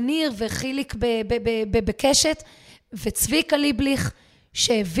כמובן אבי ניר וחיליק בקשת, וצביקה ליבליך,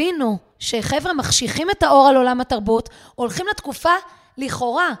 שהבינו שחבר'ה מחשיכים את האור על עולם התרבות, הולכים לתקופה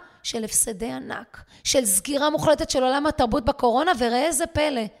לכאורה של הפסדי ענק, של סגירה מוחלטת של עולם התרבות בקורונה, וראה איזה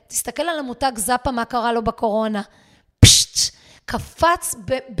פלא, תסתכל על המותג זאפה מה קרה לו בקורונה, פשט, קפץ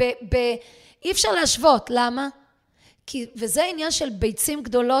אי אפשר להשוות, למה? וזה עניין של ביצים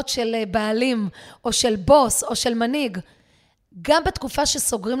גדולות של בעלים, או של בוס, או של מנהיג, גם בתקופה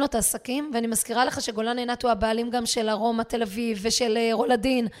שסוגרים לו את העסקים, ואני מזכירה לך שגולן עינת הוא הבעלים גם של ארומה תל אביב ושל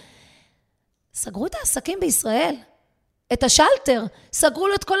רולדין, סגרו את העסקים בישראל, את השלטר, סגרו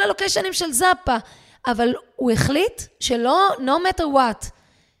לו את כל הלוקיישנים של זאפה, אבל הוא החליט שלא, no matter what,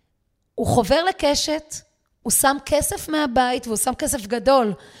 הוא חובר לקשת, הוא שם כסף מהבית, והוא שם כסף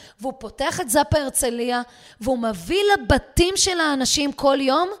גדול, והוא פותח את זאפה הרצליה, והוא מביא לבתים של האנשים כל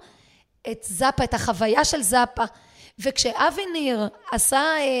יום, את זאפה, את החוויה של זאפה, וכשאבי ניר עשה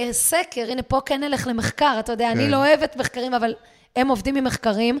סקר, הנה פה כן נלך למחקר, אתה יודע, אני לא אוהבת מחקרים, אבל הם עובדים עם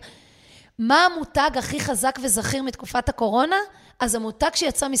מחקרים, מה המותג הכי חזק וזכיר מתקופת הקורונה? אז המותג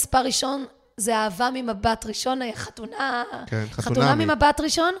שיצא מספר ראשון, זה אהבה ממבט ראשון, חתונה ממבט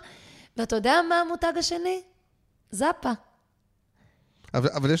ראשון, ואתה יודע מה המותג השני? זאפה.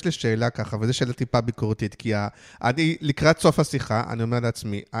 אבל יש לי שאלה ככה, וזו שאלה טיפה ביקורתית, כי אני לקראת סוף השיחה, אני אומר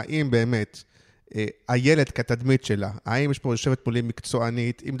לעצמי, האם באמת הילד כתדמית שלה, האם יש פה יושבת מולי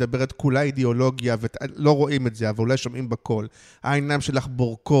מקצוענית, היא מדברת כולה אידיאולוגיה, ולא רואים את זה, אבל אולי שומעים בכל, העיניים שלך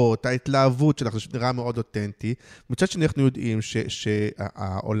בורקות, ההתלהבות שלך, זה נראה מאוד אותנטי, מצד שני אנחנו יודעים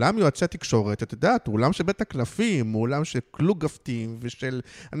שהעולם יועצי התקשורת, את יודעת, הוא עולם של בית הקלפים, הוא עולם של קלוגפתים, ושל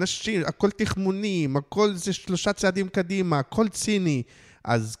אנשים, הכל תחמונים, הכל זה 3 צעדים קדימה, הכל ציני,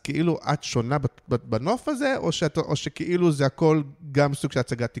 אז כאילו את שונה בנוף הזה, או שכאילו זה הכל גם סוג של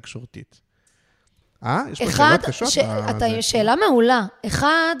הצגת תקשורתית? יש פה שאלות קשות? שאלה מעולה.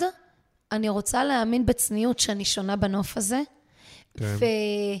 אחד, אני רוצה להאמין בצניעות שאני שונה בנוף הזה,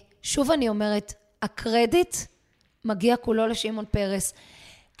 ושוב אני אומרת, הקרדיט מגיע כולו לשמעון פרס.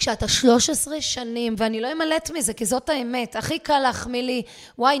 כשאתה 13 שנים, ואני לא אמלט מזה, כי זאת האמת, הכי קל להחמיא לי,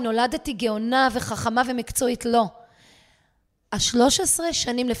 וואי, נולדתי גאונה וחכמה ומקצועית, לא. 13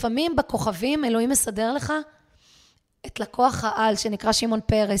 שנים, לפעמים בכוכבים, אלוהים מסדר לך את לקוח העל, שנקרא שמעון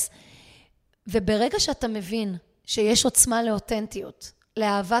פרס, וברגע שאתה מבין שיש עוצמה לאותנטיות,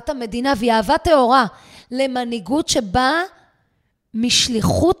 לאהבת המדינה, והיא אהבה טהורה, למנהיגות שבאה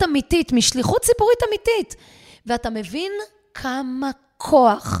משליחות אמיתית, משליחות ציבורית אמיתית. ואתה מבין כמה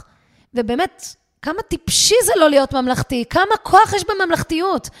כוח, ובאמת, כמה טיפשי זה לא להיות ממלכתי, כמה כוח יש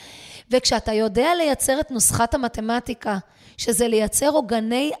בממלכתיות. וכשאתה יודע לייצר את נוסחת המתמטיקה, שזה לייצר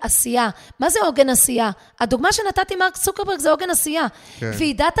עוגני עשייה. מה זה עוגן עשייה? הדוגמה שנתתי מרק צוקרברג זה עוגן עשייה. כן.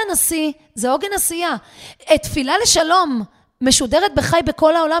 ועידת הנשיא זה עוגן עשייה. תפילה לשלום משודרת בחי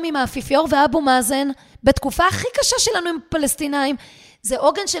בכל העולם עם האפיפיור ואבו מאזן, בתקופה הכי קשה שלנו עם פלסטינאים, זה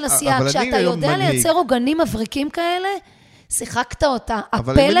עוגן של עשייה. כשאתה יודע לייצר עוגנים מבריקים כאלה, שיחקת אותה.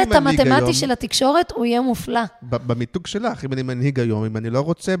 הפלט המתמטי של התקשורת הוא יהיה מופלא. במיתוג שלך, אם אני מנהיג היום, אם אני לא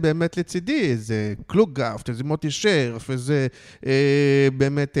רוצה באמת לצידי, איזה קלוגהפט, איזה מוטי שרף, איזה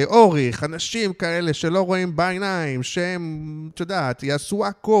באמת אוריך, אנשים כאלה שלא רואים בעיניים, שהם, את יודעת, יעשו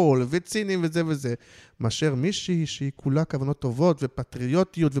הכל, וצינים וזה וזה, מאשר מישהי שהיא כולה כוונות טובות,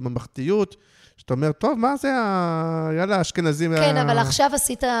 ופטריוטיות וממלכתיות, שאתה אומר, טוב, מה זה יאללה, אשכנזים... כן, אבל עכשיו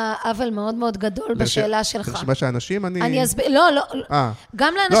עשית עוול מאוד מאוד גדול בשאלה שלך. בשביל שהאנשים, אני אסביר, לא,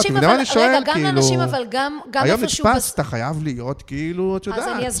 גם לאנשים, אבל... רגע, גם לאנשים, אבל גם היום נתפס, אתה חייב להיות כאילו, את יודעת... אז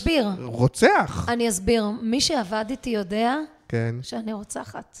אני אסביר. רוצח. אני אסביר. מי שעבד איתי יודע שאני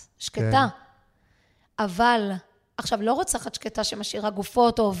רוצחת, שקטה. אבל, עכשיו, לא רוצחת שקטה שמשאירה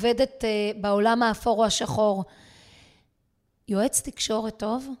גופות, או עובדת בעולם האפור או השחור. יועץ תקשורת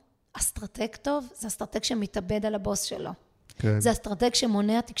טוב, אסטרטג טוב, זה אסטרטג שמתאבד על הבוס שלו. כן. זה אסטרטג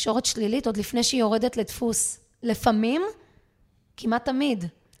שמונע תקשורת שלילית עוד לפני שהיא יורדת לדפוס. לפעמים, כמעט תמיד.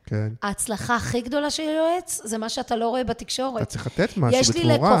 כן. ההצלחה הכי גדולה של יועץ, זה מה שאתה לא רואה בתקשורת. אתה צריך לתת משהו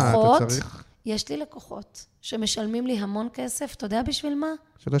בתמורה, אתה צריך... יש לי לקוחות שמשלמים לי המון כסף, אתה יודע בשביל מה?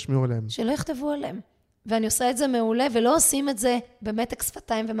 שלא ישמיעו עליהם. שלא יכתבו עליהם. ואני עושה את זה מעולה, ולא עושים את זה במתק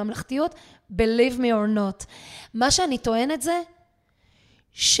שפתיים וממלכתיות, believe me or not. מה שאני טוענת זה,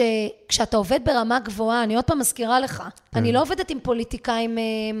 שכשאתה עובד ברמה גבוהה, אני עוד פעם מזכירה לך, אני לא עובדת עם פוליטיקאים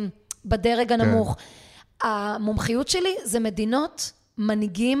בדרג הנמוך. המומחיות שלי זה מדינות,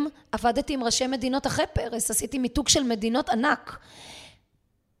 מנהיגים, עבדתי עם ראשי מדינות אחרי פרס, עשיתי מיתוג של מדינות ענק.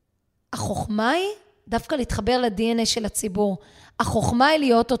 החוכמה היא דווקא להתחבר ל-DNA של הציבור. החוכמה היא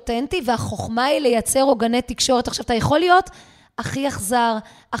להיות אותנטי, והחוכמה היא לייצר עוגני תקשורת. עכשיו, אתה יכול להיות הכי אכזר,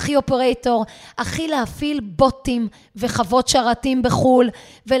 הכי אופרטור, הכי להפעיל בוטים וחוות שרתים בחול,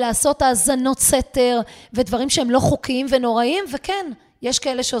 ולעשות האזנות סתר, ודברים שהם לא חוקיים ונוראים, וכן, יש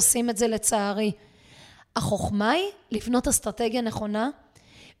כאלה שעושים את זה לצערי. החוכמה היא לבנות אסטרטגיה נכונה,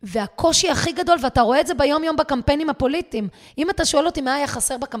 והקושי הכי גדול, ואתה רואה את זה ביום יום בקמפיינים הפוליטיים. אם אתה שואל אותי מה היה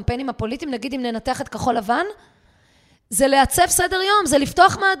חסר בקמפיינים הפוליטיים, נגיד אם ננתח את כחול לבן, זה לעצב סדר יום, זה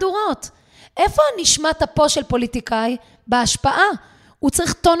לפתוח מהדורות. איפה נשמעת פה של פוליטיקאי? בהשפעה. הוא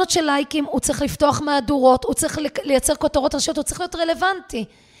צריך טונות של לייקים, הוא צריך לפתוח מהדורות, הוא צריך לייצר כותרות ראשיות, הוא צריך להיות רלוונטי.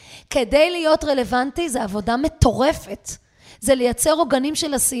 כדי להיות רלוונטי, זה עבודה מטורפת. זה לייצר עוגנים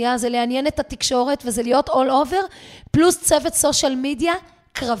של עשייה, זה לעניין את התקשורת, וזה להיות all over, פלוס צוות סושיאל מדיה,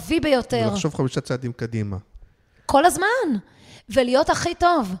 קרבי ביותר. ולחשוב 5 צעדים קדימה. כל הזמן. ולהיות הכי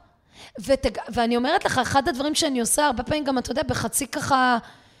טוב. ואני אומרת לך, אחד הדברים שאני עושה, הרבה פעמים גם, אתה יודע, בחצי ככה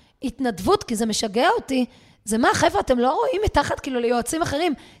התנדבות, כי זה משגע אותי, זה מה, חבר'ה, אתם לא רואים מתחת כאילו ליועצים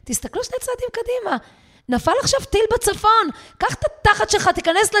אחרים, תסתכלו 2 צעדים קדימה. נפל עכשיו טיל בצפון, קח את התחת שלך,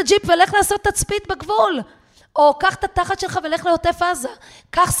 תיכנס לג'יפ ולך לעשות תצפית בגבול. או קח את התחת שלך ולך לעוטף עזה.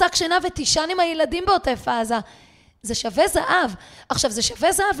 קח שק שינה ותישן עם הילדים בעוטף עזה. זה שווה זהב. עכשיו, זה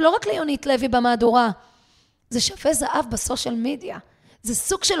שווה זהב לא רק ליונית לוי במהדורה, זה שווה זהב בסושיאל מדיה. זה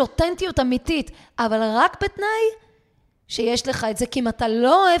סוג של אותנטיות אמיתית, אבל רק בתנאי שיש לך את זה, כי אם אתה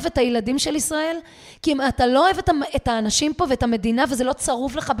לא אוהב את הילדים של ישראל, כי אם אתה לא אוהב את האנשים פה ואת המדינה, וזה לא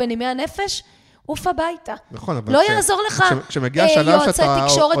צרוב לך בנימי הנפש, עוף הביתה. נכון, אבל לא יעזור לך כשמגיע שלב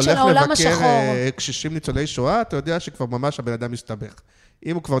שאתה הולך לבקר קשישים ניצולי שואה, אתה יודע שכבר ממש הבן אדם מסתבך.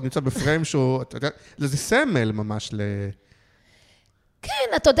 אם הוא כבר נמצא בפריים שהוא, אתה יודע, זה סמל ממש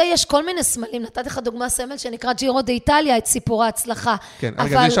כן, אתה יודע, יש כל מיני סמלים. נתתי לך דוגמה סמל שנקרא ג'ירו דה איטליה, את סיפור ההצלחה. כן,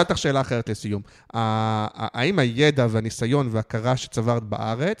 רגע, אני אשאל אותך שאלה אחרת לסיום. האם הידע והניסיון וההכרה שצברת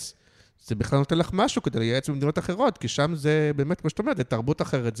בארץ, זה בכלל נותן לך משהו כדי לייעץ במדינות אחרות? כי שם זה באמת, כמו שאת אומרת, זה תרבות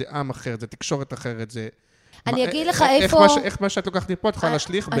אחרת, זה עם אחר, זה תקשורת אחרת, זה... אני אגיד לך איפה... איך מה שאת לוקחת מפה, את יכולה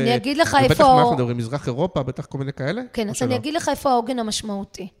להשליך אני אגיד לך איפה... בטח מה אנחנו מדברים, מזרח אירופה, בטח כל מיני כאלה? כן, אז אני אגיד לך איפה העוגן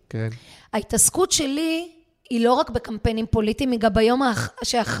המשמעותי. כן. ההתעסקות שלי היא לא רק בקמפיינים פוליטיים, היא גם ביום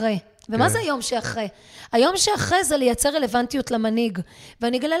שאחרי. ומה זה היום שאחרי? היום שאחרי זה לייצר רלוונטיות למנהיג.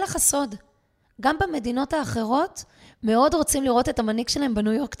 ואני אגלה לך סוד. גם במדינות האחרות, מאוד רוצים לראות את המנהיג שלהם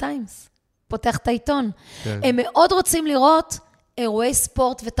בניו יורק טיימס. פותח את העיתון. הם מאוד רוצים לראות אירועי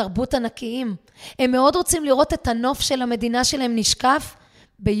ספורט ותרבות ענקיים. הם מאוד רוצים לראות את הנוף של המדינה שלהם נשקף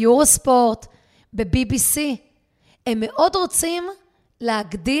ביורוספורט, ב-BBC. הם מאוד רוצים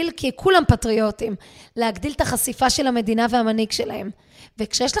להגדיל, כי כולם פטריוטים, להגדיל את החשיפה של המדינה והמנהיג שלהם.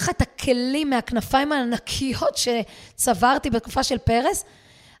 וכשיש לך את הכלים מהכנפיים הענקיות שצברתי בתקופה של פרס,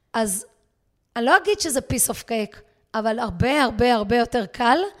 אז אני לא אגיד שזה piece of cake, אבל הרבה הרבה הרבה יותר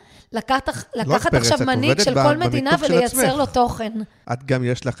קל לקחת עכשיו מנהיג של כל מדינה ולייצר לו תוכן. את גם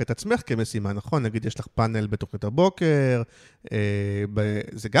יש לך את עצמך כמשימה, נכון? נגיד יש לך פאנל בתוכנית הבוקר,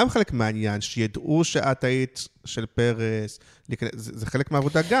 זה גם חלק מהעניין, שידעו שאת היית של פרס, זה חלק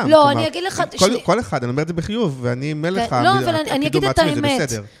מהעבודה גם. לא, אני אגיד לך... כל אחד, אני אומר את זה בחיוב, ואני מלך, לא, אבל אני אגיד את האמת.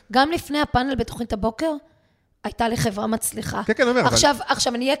 גם לפני הפאנל בתוכנית הבוקר, הייתה לי חברה מצליחה. כן, כן, אומר. עכשיו,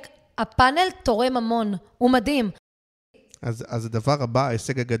 הפאנל תורם המון, הוא מדהים. אז הדבר הבא,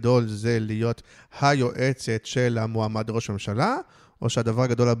 ההישג הגדול, זה להיות היועצת של המועמד ראש הממשלה, או שהדבר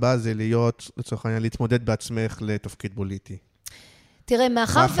הגדול הבא זה להיות, לצורך העניין, להתמודד בעצמך לתפקיד פוליטי? תראה,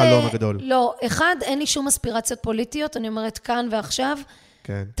 מאחר מה החלום הגדול? לא, אחד, אין לי שום אספירציות פוליטיות, אני אומרת כאן ועכשיו,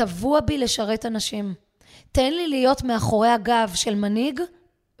 כן. טבוע בי לשרת אנשים. תן לי להיות מאחורי הגב של מנהיג,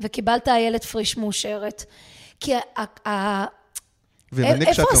 וקיבלת איילת פריש מאושרת. כי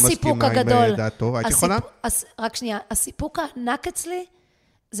ומנהיג שאת לא מסכימה עם דעתו, היית יכולה? רק שנייה, הסיפוק הענק אצלי,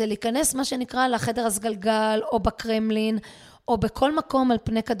 זה להיכנס מה שנקרא לחדר הסגלגל, או בקרמלין, או בכל מקום על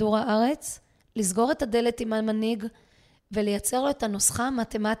פני כדור הארץ, לסגור את הדלת עם המנהיג, ולייצר לו את הנוסחה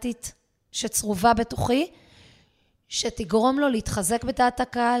המתמטית שצרובה בתוכי, שתגרום לו להתחזק בדעת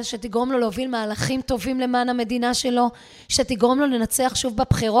הקהל, שתגרום לו להוביל מהלכים טובים למען המדינה שלו, שתגרום לו לנצח שוב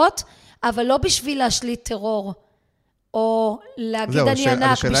בבחירות, אבל לא בשביל להשליט טרור, או להגיד אני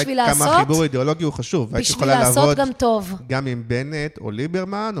ענק, בשביל לעשות... כמה החיבור האידיאולוגי הוא חשוב. בשביל לעשות גם טוב. גם עם בנט או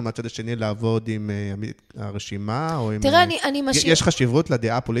ליברמן, או מהצד השני לעבוד עם הרשימה, או עם... תראה, אני משאיר... יש חשיבות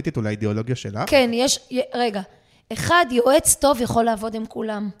לדעה הפוליטית או לאידיאולוגיה שלך? כן, יש... רגע. אחד, יועץ טוב יכול לעבוד עם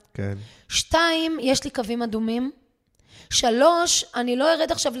כולם. כן. 2, יש לי קווים אדומים. 3, אני לא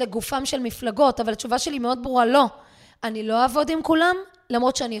ארד עכשיו לגופם של מפלגות, אבל התשובה שלי מאוד ברורה, לא. אני לא אעבוד עם כולם,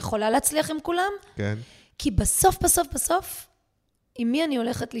 למרות שאני יכולה להצליח עם כולם. כן. כי בסוף, עם מי אני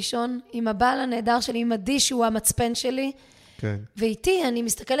הולכת לישון? עם הבעל הנהדר שלי, עם עדי שהוא המצפן שלי. כן. ואיתי, אני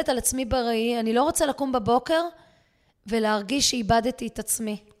מסתכלת על עצמי בראי, אני לא רוצה לקום בבוקר ולהרגיש שאיבדתי את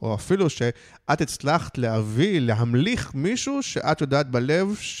עצמי. או אפילו שאת הצלחת להמליך מישהו שאת יודעת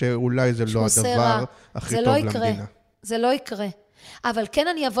בלב שאולי זה לא הדבר הכי טוב למדינה. זה לא יקרה. אבל כן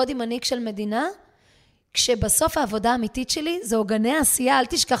אני אעבוד עם מנהיג של מדינה, כשבסוף העבודה האמיתית שלי זה עוגני העשייה, אל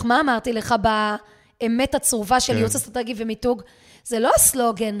תשכח מה אמרתי לך באמת הצרובה של ייעוץ אסטרטגי ומיתוג, זה לא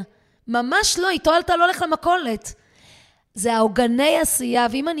הסלוגן, ממש לא, איתו אתה לא הולך למכולת. זה העוגני עשייה,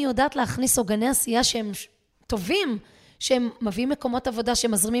 ואם אני יודעת להכניס עוגני עשייה שהם טובים, שהם מביאים מקומות עבודה,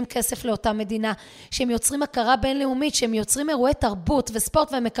 שהם מזרימים כסף לאותה מדינה, שהם יוצרים הכרה בינלאומית, שהם יוצרים אירועי תרבות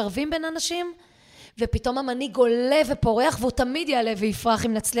וספורט, והם מקרבים בין אנשים, ופתאום המנהיג עולה ופורח, והוא תמיד יעלה ויפרח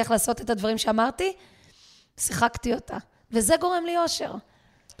אם נצליח לעשות את הדברים שאמרתי, שיחקתי אותה. וזה גורם לי אושר.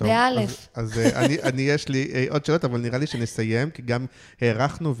 באלף. אז אני יש לי עוד שאלות, אבל נראה לי שנסיים, כי גם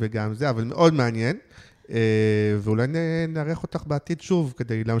הערכנו וגם זה, אבל מאוד מעניין. ואולי נערך אותך בעתיד שוב,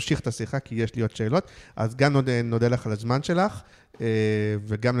 כדי להמשיך את השיחה, כי יש לי עוד שאלות. אז גם נודה לך על הזמן שלך,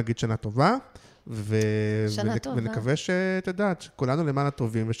 וגם נגיד שנה טובה. שנה טובה. ונקווה שתדעת, שכולנו למען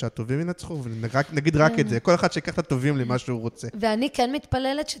הטובים, ושהטובים ינצחו, ונגיד רק את זה. כל אחד שיקח את הטובים למה שהוא רוצה. ואני כן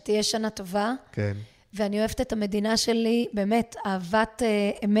מתפללת שתהיה שנה טובה. כן. ואני אוהבת את המדינה שלי, באמת, אהבת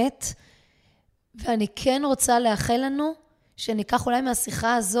אמת, ואני כן רוצה לאחל לנו, שניקח אולי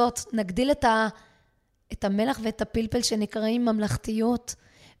מהשיחה הזאת, נגדיל את המלח ואת הפלפל שנקראים ממלכתיות,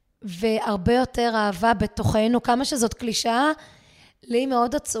 והרבה יותר אהבה בתוכנו, כמה שזאת קלישאה, לי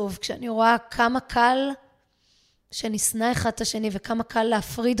מאוד עצוב, כשאני רואה כמה קל שנשנא אחד את השני, וכמה קל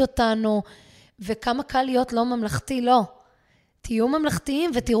להפריד אותנו, וכמה קל להיות לא ממלכתי, לא. תהיו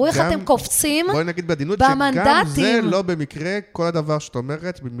ממלכתיים ותראו איך אתם קופצים במנדטים. בואי נגיד בעדינות שגם זה לא במקרה, כל הדבר שאת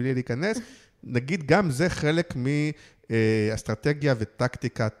אומרת, במילי להיכנס, נגיד גם זה חלק מאסטרטגיה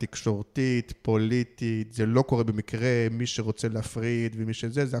וטקטיקה תקשורתית, פוליטית, זה לא קורה במקרה, מי שרוצה להפריד ומי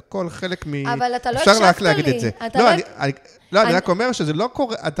שזה, זה הכל חלק אבל אתה לא אפשר רק הקשבת להגיד לי. את זה. לא, אני רק אומר שזה לא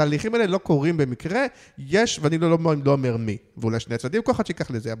קורה, התהליכים האלה לא קורים במקרה, יש, ואני לא אומר מי, ואולי שני הצדדים, כל אחד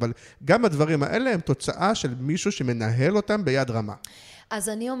שיקח לזה, אבל גם הדברים האלה הם תוצאה של מישהו שמנהל אותם ביד רמה. אז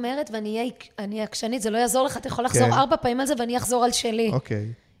אני אומרת, ואני אהיה עקשנית, זה לא יעזור לך, אתה יכול לחזור 4 פעמים על זה, ואני אחזור על שלי.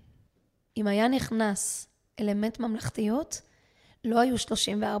 אוקיי. אם היה נכנס אלמנט ממלכתיות, לא היו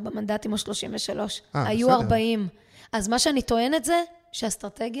 34 מנדטים או 33, היו 40. אז מה שאני טוענת זה,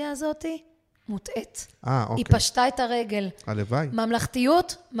 שהאסטרטגיה הזאת מוטעת. אוקיי. היא פשטה את הרגל. הלוואי.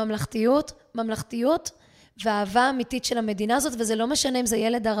 ממלכתיות, ממלכתיות, ממלכתיות, והאהבה האמיתית של המדינה הזאת, וזה לא משנה אם זה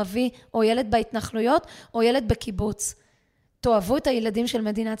ילד ערבי, או ילד בהתנחלויות, או ילד בקיבוץ. תאהבו את הילדים של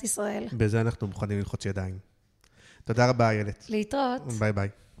מדינת ישראל. בזה אנחנו מוכנים ללחוץ ידיים. תודה רבה, איילת. להתראות. ביי ביי.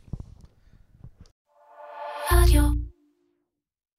 רדיו.